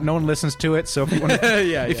one listens to it. So if you want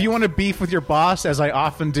to if you want to beef with your boss, as I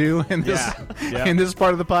often do in this in this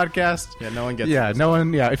part of the podcast. Yeah, no one gets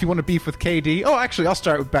if you want to beef with KD. Oh, actually, I'll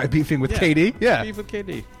start with beefing with KD. Yeah. Beef with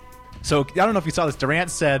KD. So I don't know if you saw this.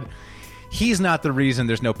 Durant said he's not the reason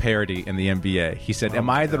there's no parity in the NBA. He said, "Am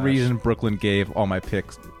I the reason Brooklyn gave all their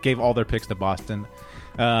picks to Boston?"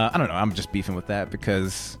 I don't know. I'm just beefing with that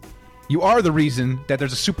because you are the reason that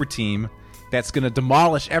there's a super team that's going to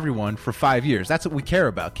demolish everyone for 5 years. That's what we care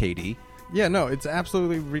about, KD. Yeah, no, it's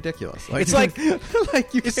absolutely ridiculous. It's like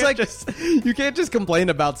you can't just complain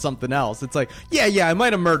about something else. It's like, yeah, I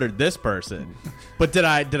might have murdered this person, but did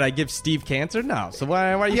I give Steve cancer? No. So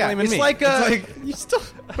why are you blaming me? You still.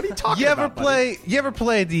 What are you talking about? You ever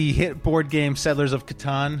play the hit board game Settlers of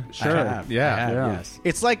Catan? Sure. I have. Yeah. Yes.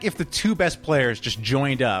 It's like if the two best players just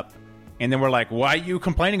joined up. And then we're like, why are you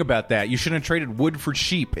complaining about that? You shouldn't have traded wood for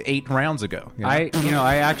sheep 8 rounds ago. You know?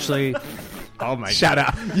 I actually. Oh my! Shout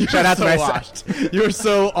out to myself. You're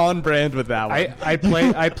so on brand with that one.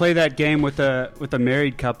 I play that game with a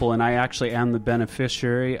married couple, and I actually am the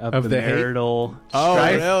beneficiary of the marital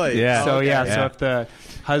strife. Really? Yeah. So So if the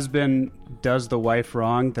husband does the wife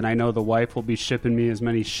wrong, then I know the wife will be shipping me as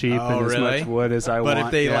many sheep and as much wood as I want. But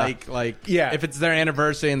if they if it's their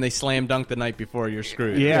anniversary and they slam dunk the night before, you're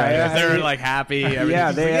screwed. Yeah. They're like happy.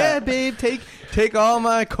 Yeah, babe, take all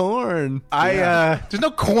my corn. There's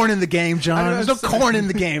no corn in the game, John. There's no corn in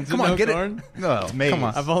the game. Come on, get corn? it. No, maize. come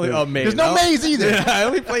on. I've only maize. There's no maize either. Yeah, I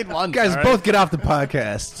only played once. Guys, all both right? get off the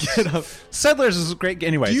podcast. Get up. Settlers is great.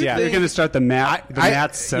 Anyways, you yeah. We're going to start the Matt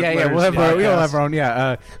Settlers. Yeah, we'll have podcast. our own.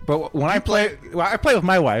 Yeah, but when I play with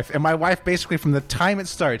my wife, and my wife basically from the time it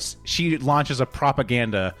starts, she launches a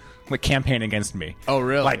propaganda campaign against me. Oh,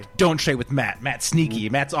 really? Like, don't trade with Matt. Matt's sneaky.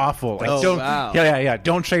 Matt's awful. Like, Oh, don't. wow. Yeah.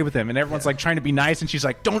 Don't trade with him. And everyone's like trying to be nice, and she's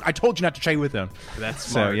like, "Don't! I told you not to trade with him." That's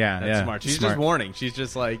So, smart. yeah, That's yeah. smart. She's Smart. just warning. She's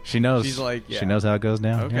just like She knows. She's like She knows how it goes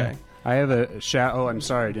down. Okay. Yeah. I have a shout. Oh, I'm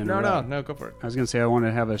sorry to interrupt. No, go for it. I was going to say I want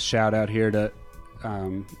to have a shout out here to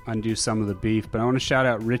undo some of the beef, but I want to shout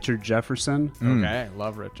out Richard Jefferson. Okay,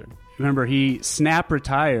 love Richard. Remember, he snap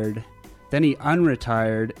retired, then he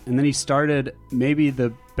unretired, and then he started maybe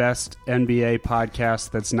the best NBA podcast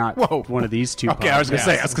that's not one of these two Okay, podcasts. I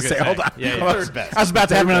was gonna say, hold on. Yeah, I was about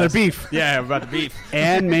to have another beef. Yeah, I'm about to beef.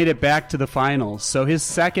 and made it back to the finals. So his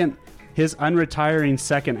unretiring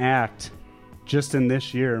second act just in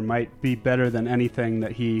this year might be better than anything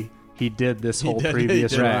that he did this whole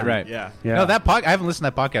previous run. Right. Yeah. No, I haven't listened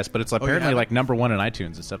to that podcast, but it's apparently haven't? like #1 in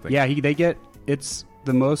iTunes and stuff. Yeah, it's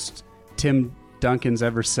the most Tim Duncan's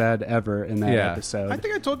ever said ever in that episode. I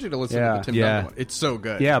think I told you to listen Yeah. to the Tim Yeah. Duncan one. It's so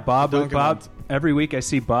good. Yeah, Bob. Duncan ones. Every week I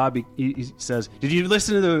see Bob. He says, "Did you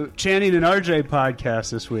listen to the Channing and RJ podcast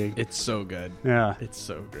this week?" It's so good. Yeah. It's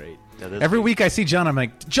so great. Yeah, this Every week I see John, I'm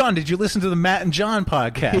like, John, did you listen to the Matt and John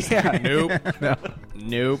podcast? Yeah.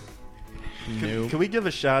 Nope. Can we give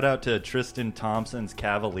a shout out to Tristan Thompson's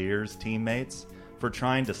Cavaliers teammates for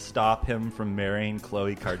trying to stop him from marrying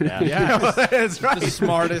Khloe Kardashian? Yeah. That's right. The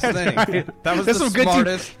smartest thing. Right. That was That's the some good team-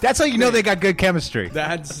 smartest. That's how you know they got good chemistry.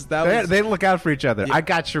 That was They look out for each other. I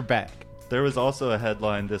got your back. There was also a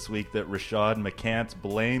headline this week that Rashad McCants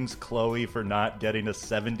blames Chloe for not getting a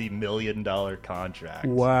 $70 million contract.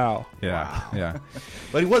 Wow. Yeah.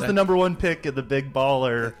 But he was the number one pick of the big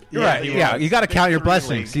baller. Right. Yeah. You got to count your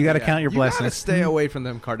blessings. You got to count your You gotta blessings. stay away from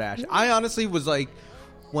them Kardashians. I honestly was like,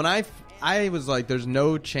 when I was like, there's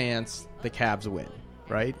no chance the Cavs win,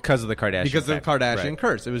 right? Because of the Kardashian. Because of the Kardashian Right.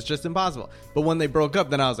 curse. It was just impossible. But when they broke up,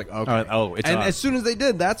 then I was like, okay. It's and on. as soon as they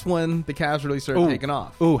did, that's when the Cavs really started taking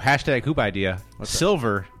off. Ooh, hashtag hoop idea.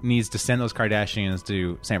 Silver needs to send those Kardashians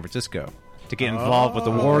to San Francisco to get involved with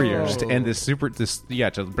the Warriors to end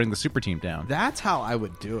to bring the super team down. That's how I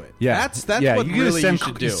would do it. Yeah, That's what really you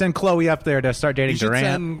should do. Send Chloe up there to start dating You should Durant.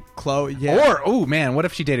 send Chloe, yeah. Or, oh man, what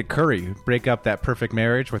if she dated Curry? Break up that perfect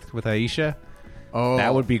marriage with Aisha? Oh,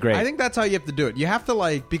 that would be great. I think that's how you have to do it. You have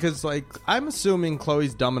to because I'm assuming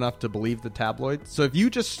Chloe's dumb enough to believe the tabloids. So if you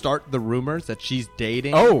just start the rumors that she's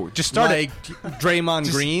dating, just start it. Draymond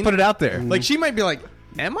Just Green, put it out there. Like she might be like,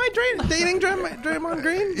 "Am I dating Draymond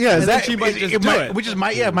Green?" Yeah, and then she might just do it. Which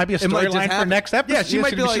might be a might just storyline for happen. next episode. Yeah, she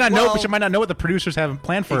might be like, not know, well- but she might not know what the producers have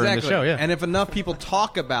planned for her in the show. Yeah, And if enough people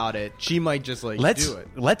talk about it, she might just do it.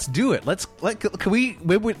 Let's do it. Can we?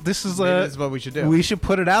 This is Maybe this is what we should do. We should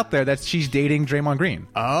put it out there that she's dating Draymond Green.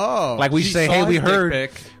 Oh, Like we she say, saw hey, we his dick heard,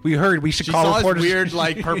 pic. we should She call saw his reporters.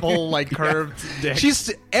 weird, purple, curved dick.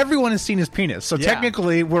 Everyone has seen his penis, so Yeah.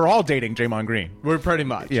 technically we're all dating Draymond Green. We're pretty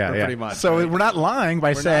much. Yeah, We're yeah. pretty much. So right? we're not lying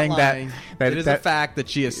by We're saying not that lying. that It is that a fact that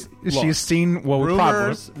she is. she's seen what we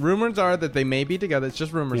probably. Rumors are that they may be together. It's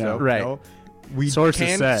just rumors, Yeah. though. Right. No, we Sources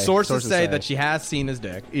can, say. Sources say that she has seen his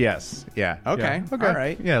dick. Yes. Yeah. Okay. Yeah. All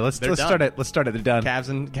right. Yeah. Let's They're done. start it. Let's start at the done. Cavs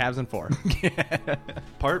and 4.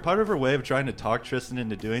 Part of her way of trying to talk Tristan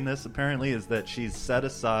into doing this, apparently, is that she's set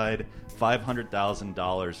aside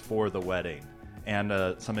 $500,000 for the wedding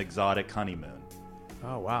and some exotic honeymoon.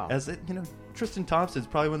 Oh wow. Tristan Thompson's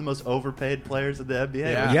probably one of the most overpaid players in the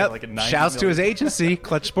NBA. Yeah. Yep. Like a $90 Shouts to his million. agency,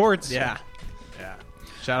 Clutch Sports. Yeah.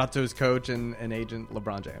 Shout out to his coach and agent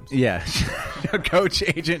LeBron James. Yeah. Coach,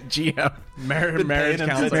 agent, GM, Marriage paying him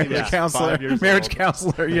counselor. since he marriage was counselor, 5 years marriage old.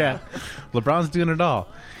 counselor. Yeah. LeBron's doing it all.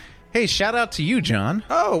 Hey, shout out to you, John.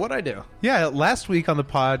 Oh, what'd I do? Yeah, last week on the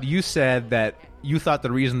pod, you said that you thought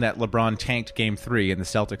the reason that LeBron tanked Game 3 in the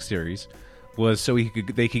Celtics series was so he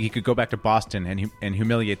could go back to Boston and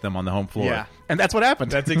humiliate them on the home floor. Yeah. And that's what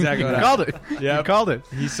happened. That's exactly what You happened. called it. Yep. You called it.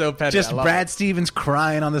 He's so petty. Just I love Brad it. Stevens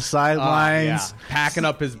crying on the sidelines. Yeah. Packing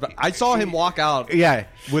up his. I saw him walk out. Yeah.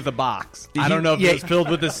 With a box. I don't know if it was filled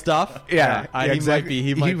with his stuff. Yeah, he exactly.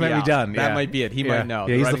 He might be out. done. That Yeah. might be it. He Yeah. might know.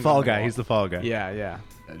 Yeah, he's the writing's fall on the guy. wall. He's the fall guy. Yeah.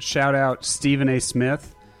 Shout out Stephen A.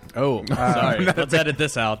 Smith. Oh, sorry. Let's edit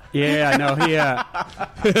this out. Yeah, no,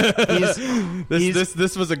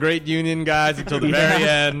 This was a great union, guys, until the very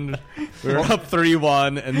end. We were up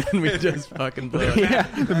 3-1, and then we just fucking blew it. Yeah,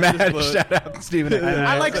 The mad shout out to Stephen A.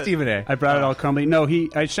 I like Stephen A. I brought it all crumbly. No,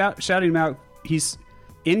 I shouted him out. He's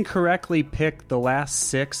incorrectly picked the last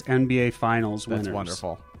 6 NBA Finals winners. That's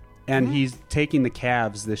wonderful. And he's taking the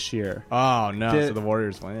Cavs this year. Oh, no. The- So the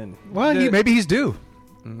Warriors win. Well, maybe he's due.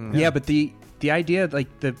 Yeah, but the idea,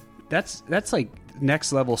 that's like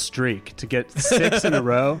next level streak to get 6 in a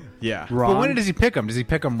row. Yeah. wrong. But when does he pick them? Does he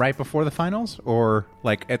pick them right before the finals or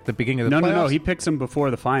like at the beginning of the playoffs? No. He picks them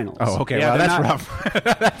before the finals. Oh, okay. Yeah, Well, they're that's not-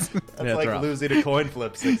 rough. That's Yeah, like rough. losing a coin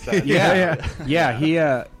flip 6 times. Yeah. He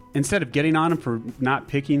instead of getting on him for not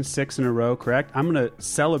picking 6 in a row, correct? I'm going to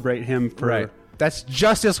celebrate him for Right. That's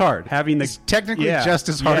just as hard. having the It's technically Yeah, just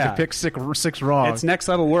as hard yeah. to pick 6 wrong. It's next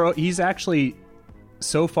level. He's actually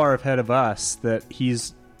so far ahead of us that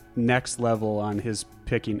he's next level on his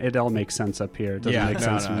picking. It all makes sense up here. It doesn't make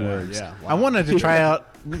sense in words. Yeah. I wanted to try out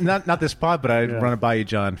not this pod, but I run it by you,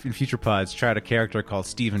 John. In future pods, try out a character called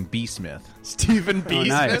Stephen B. Smith. Stephen B. Oh,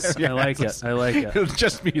 nice. Yeah, I like it. I like it. It'll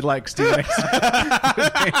just be like Stephen A.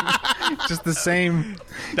 Smith. Just the same.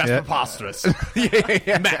 That's Yeah. preposterous.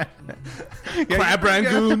 Yeah. Crab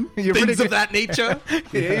Rangoon. You're pretty Things good. of that nature.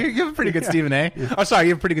 Yeah, you have a pretty good Stephen A. Oh, sorry, you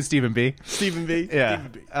have a pretty good Stephen B. Stephen B. Yeah.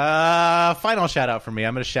 Stephen B. Final shout out for me.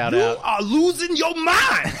 I'm going to shout You out. are losing your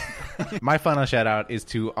mind. My final shout out is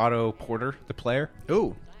to Otto Porter, the player.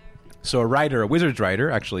 Ooh. So a writer, a Wizards writer,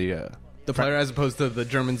 actually. The player as opposed to the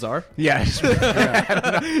German czar? Yeah,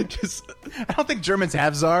 I don't think Germans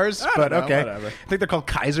have czars, but know, okay. whatever. I think they're called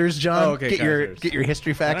Kaisers, John. Oh, okay, Get Kaisers. your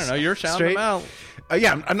history I facts. don't know. You're shouting straight. them out.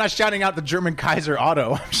 Yeah, I'm not shouting out the German Kaiser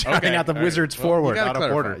Otto. I'm shouting out the all right. Wizards Well, forward, You gotta Otto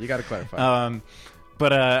clarify. Porter. You got to clarify.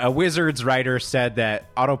 But a Wizards writer said that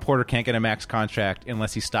Otto Porter can't get a max contract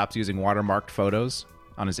unless he stops using watermarked photos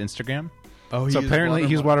on his Instagram. Oh, so apparently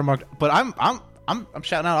he's watermarked. But I'm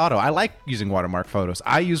shouting out Otto. I like using watermark photos.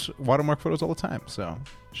 I use watermark photos all the time. So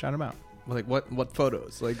shout him out. what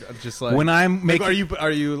photos? Like just like When I'm making,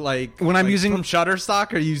 are you like when I'm using from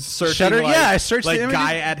Shutterstock? Are you searching Shutter? like, Yeah, I search like the images.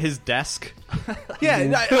 guy at his desk? yeah,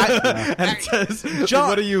 And it says, John,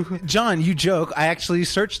 what are you? John, you joke. I actually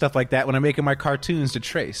search stuff like that when I'm making my cartoons to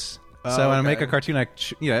trace. So when I make a cartoon,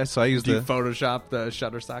 so I use Do you the Photoshop the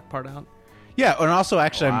Shutterstock part out? yeah, and also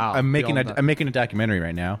actually Wow. I'm making Beyond that. I'm making a documentary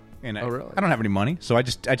right now, and Oh, really? I don't have any money, so I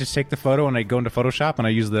just take the photo and I go into Photoshop and I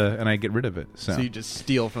use and I get rid of it. So, So you just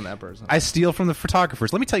steal from that person? I steal from the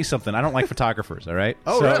photographers. Let me tell you something. I don't like photographers. All right.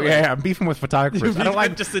 Oh, so, really? Yeah, I'm beefing with photographers. I don't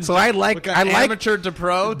like. So I like amateur to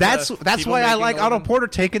pro. That's to that's people why I making like a Otto living? Porter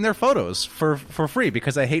taking their photos for free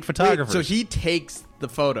because I hate Wait, photographers. so he takes the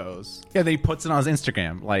photos. Yeah, then he puts it on his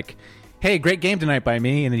Instagram, like, "Hey, great game tonight by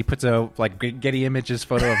me," and then he puts a Getty Images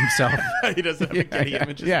photo of himself. He doesn't have a Getty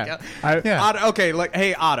Images yeah. account. Yeah. Otto, okay, like,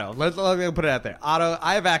 hey, Otto, let me put it out there. Otto,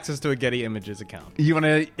 I have access to a Getty Images account. You want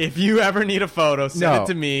to? If you ever need a photo, send No. it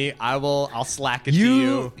to me. I'll slack it to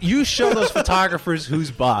you. You show those photographers who's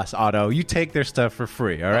boss, Otto. You take their stuff for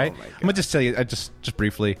free. All right. my God. I'm gonna just tell you, just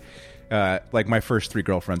briefly, like my first 3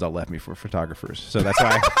 girlfriends all left me for photographers, so that's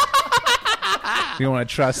why you don't want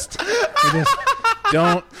to trust. You just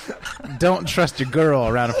don't trust your girl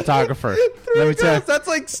around a photographer. Let me tell you. That's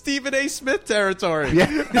like Stephen A. Smith territory.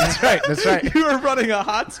 Yeah, that's right. That's right. You were running a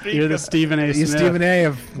hot streak. You're the of Stephen A. You Smith. Stephen A.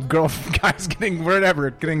 of guys getting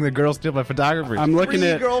the girls steal by photographers. I'm looking 3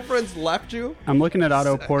 at girlfriends left you? I'm looking at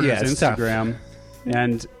Otto Porter's Yeah, it's tough. Instagram,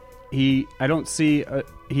 and he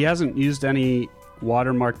hasn't used any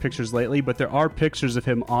watermark pictures lately, but there are pictures of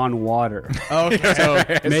him on water. Okay. So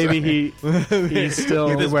maybe he's still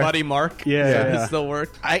His buddy Mark? Yeah. It still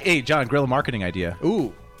worked? Hey, John, guerrilla marketing idea.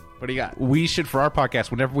 Ooh. What do you got? We should, for our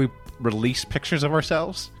podcast, whenever we release pictures of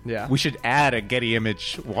ourselves, Yeah. we should add a Getty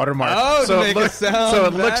Image watermark. Oh, to make it looks, sound so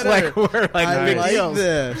it looks better. like we're like I big like deals.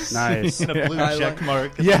 this. nice. A blue I check like-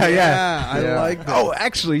 mark. Yeah. I like this. Oh,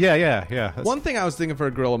 actually, yeah. That's- One thing I was thinking for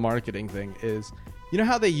a guerrilla marketing thing is, you know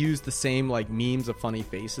how they use the same like memes of funny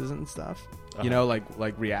faces and stuff? You know, like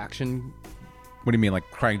reaction. What do you mean, like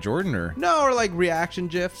Crying Jordan or? No, or like reaction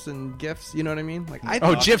gifs and gifs. You know what I mean? Like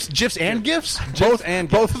GIFs and GIFs? both and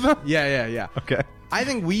both of them? Yeah. Okay. I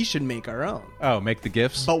think we should make our own, Oh, make the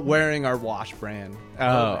GIFs? but wearing our Wash brand.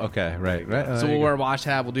 Oh, okay, right. So we'll wear a Wash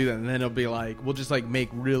hat. We'll do that, and then it'll be like we'll just like make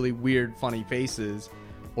really weird, funny faces,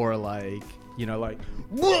 or like like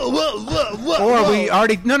whoa. Or we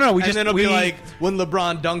already we and just then it'll we be like when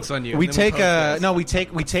LeBron dunks on you. we and then take we'll post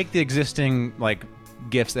this. we take the existing like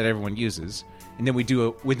GIFs that everyone uses, and then we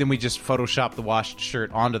just Photoshop the washed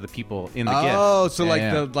shirt onto the people in the GIF. Oh, so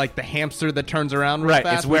Yeah, like the hamster that turns around real right,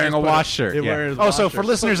 fast, it's we wearing just a put wash shirt. It Yeah. wears Oh, so wash for shirt.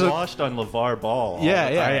 listeners, Washed on LeVar Ball.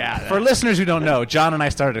 yeah. For listeners who don't know, John and I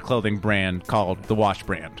started a clothing brand called the Wash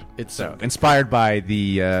Brand. It's so so good. inspired by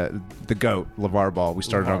the goat LeVar Ball. We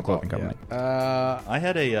started our own clothing company. I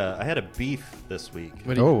had a beef this week.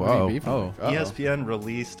 What do you- what are you beefing oh. with? ESPN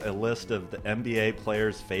released a list of the NBA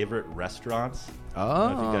players' favorite restaurants. Oh, I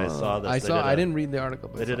don't know if you guys saw this. I They saw. did I a- didn't read the article.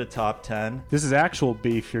 But They did a top 10. This is actual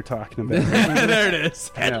beef you're talking about. there it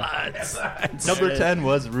is. Number 10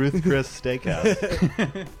 was Ruth Chris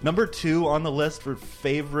Steakhouse. Number 2 on the list for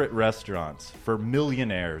favorite restaurants for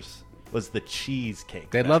millionaires was the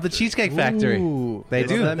Cheesecake They love the Factory. Cheesecake Factory. Ooh, They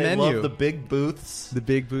do. That They menu. love the big booths. The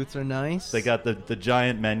big booths are nice. They got the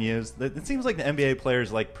giant menus. It seems like the NBA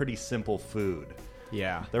players like pretty simple food.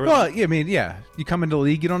 yeah. There was Well, I mean, yeah. You come into the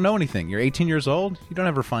league, you don't know anything. You're 18 years old. You don't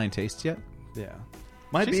have refined taste yet. Yeah.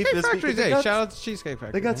 my beef Cheesecake is Factory because Day. they got- Shout out to Cheesecake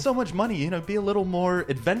Factory. They got so much money, be a little more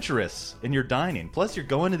adventurous in your dining. Plus, you're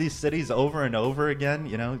going to these cities over and over again,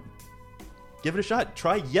 Give it a shot.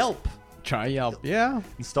 Try Yelp. Try Yelp. Yeah.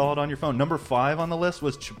 Install it on your phone. Number 5 on the list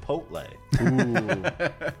was Chipotle.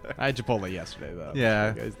 I had Chipotle yesterday though.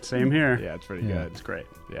 Yeah. Same here. Yeah, it's pretty good. It's great.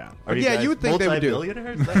 Yeah. Are you yeah, guys you would think they would do.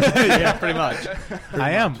 multi-billionaires? Yeah, pretty much.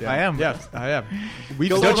 I am. Yes, I am.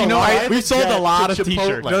 Don't you know we've sold a lot of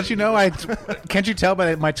t-shirts. Don't you know can't you tell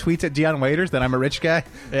by my tweets at Deion Waiters that I'm a rich guy?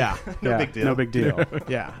 Yeah. No Yeah, big deal. No big deal.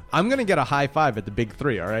 Yeah. I'm going to get a high five at the big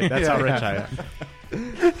 3, all right? That's Yeah, how rich yeah.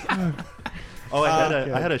 I am. Oh,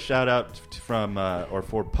 I had a shout out from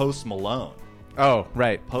for Post Malone. Oh,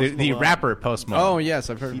 right. Post The Malone. rapper Post Malone. Oh, yes,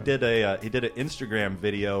 I've heard He of it. did an Instagram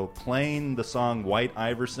video playing the song White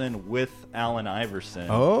Iverson with Allen Iverson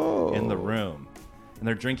in the room, and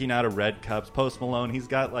they're drinking out of red cups. Post Malone, he's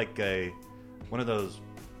got like one of those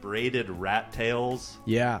braided rat tails,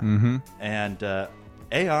 Yeah. and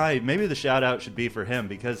AI. Maybe the shout out should be for him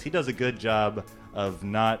because he does a good job of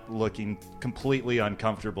not looking completely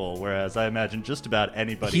uncomfortable, whereas I imagine just about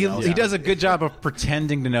anybody else. He does a good job of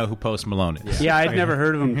pretending to know who Post Malone is. Yeah, I'd never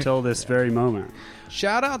heard of him until this very moment.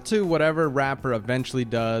 Shout out to whatever rapper eventually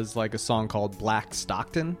does like a song called Black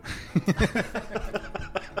Stockton.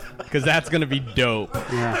 Because that's going to be dope.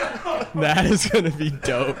 Yeah. That is going to be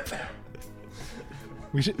dope.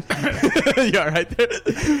 We should. Yeah, right there.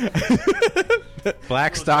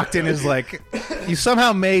 Black Stockton is like, you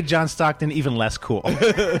somehow made John Stockton even less cool.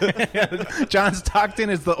 John Stockton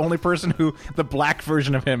is the only person who the black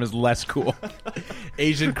version of him is less cool.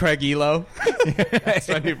 Asian Craig Elo. That's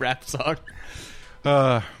my new rap song.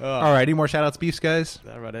 All right, any more shout-outs, beefs, guys? Is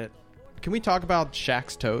that about it? Can we talk about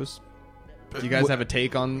Shaq's toes? Do you guys have a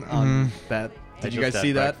take on that? Did you guys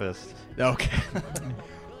see that? Breakfast. Okay.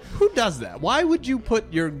 Who does that? Why would you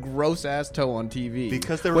put your gross ass toe on TV?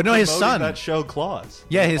 Because they were Well, no, his promoting son. that show Claws.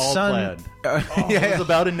 Yeah, his All son. planned. It was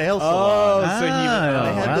about a nail salon. so he They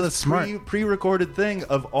had wow, this that's smart. pre-recorded thing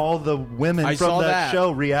of all the women I from saw that that.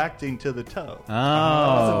 show reacting to the toe.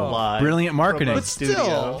 Oh, Live brilliant marketing. from a But studio.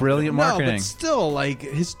 still, Brilliant marketing. No, but still, like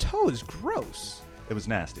his toe is gross. It was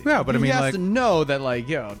nasty. Yeah, but I he mean, has like, to know that, like,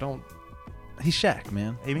 yo, don't. he's Shaq,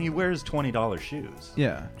 man. I mean, he wears $20 shoes.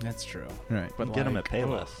 Yeah, That's true. right. But You get them like, at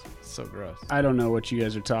Payless. So gross. I don't know what you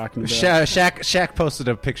guys are talking about. Shaq posted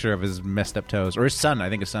a picture of his messed up toes, or his son. I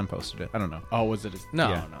think his son posted it. I don't know. Oh, was it? No,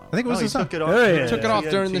 Yeah. no. I think it was he his son. took it off. Oh, yeah. Took it off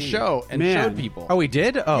during the show and Man. showed people. Oh, he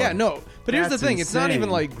did. Oh, Yeah, no. But here's the That's thing: it's not even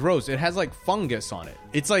insane. like gross. It has like fungus on it.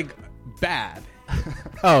 It's like bad.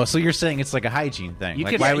 Oh, so you're saying it's like a hygiene thing? You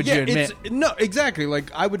Like, could- why would you admit? No, exactly.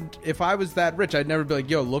 Like I would, if I was that rich, I'd never be like,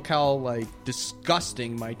 "Yo, look how like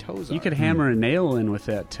disgusting my toes are." You could hammer a nail in with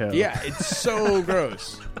that toe. Yeah, it's so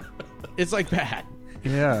gross. It's like bad.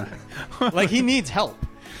 Yeah. Like he needs help.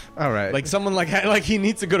 All right. Like someone like he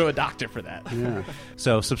needs to go to a doctor for that. Yeah.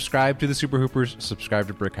 So subscribe to the Super Hoopers. Subscribe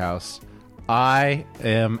to Brickhouse. I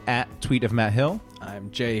am at Tweet of Matt Hill.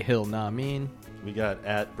 I'm Jay Hill Namin. We got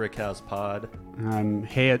at Brickhouse Pod.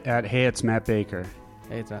 Hey, it's Matt Baker.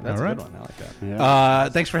 Hey, that's All a right. good one. I like that. Yeah.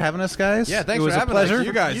 Thanks for having us, guys. Yeah, thanks it was for a having pleasure. us.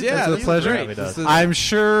 You guys, yeah, it was this a pleasure. is great. This is- I'm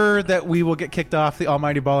sure that we will get kicked off the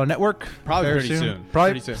Almighty Baller Network Probably very pretty soon.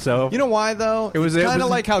 Probably Pretty soon. So You know why though? It was- it's it kind of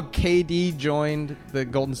was- like how KD joined the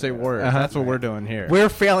Golden State Warriors. Uh-huh. That's what we're doing here. we're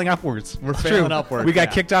failing upwards. We're It's failing true. upward, We got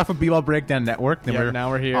yeah. kicked off of B-Ball Breakdown Network. Then Now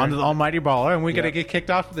we're here. on to the Almighty Baller, and we're Yeah. gonna get kicked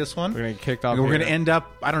off with this one. We're gonna get kicked off. We're here. gonna end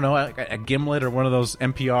up, I don't know, a Gimlet or one of those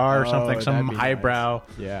NPR or Oh, something, that'd some be highbrow.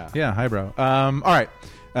 nice. Yeah, highbrow. All right.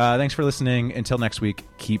 Thanks for listening. Until next week,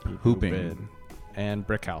 keep hooping. Hooping. And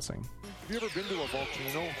brickhousing. Have you ever been to a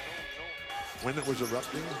volcano when it was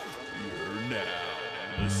erupting? You're now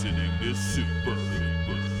listening to Super.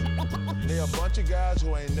 They a bunch of guys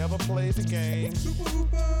who ain't never played the game.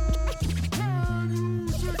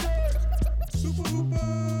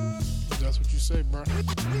 That's what you say, bro. I'm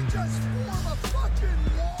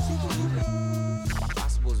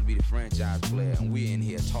supposed to be the franchise player, and we're in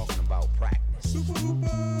here talking about practice.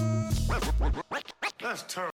 That's terrible.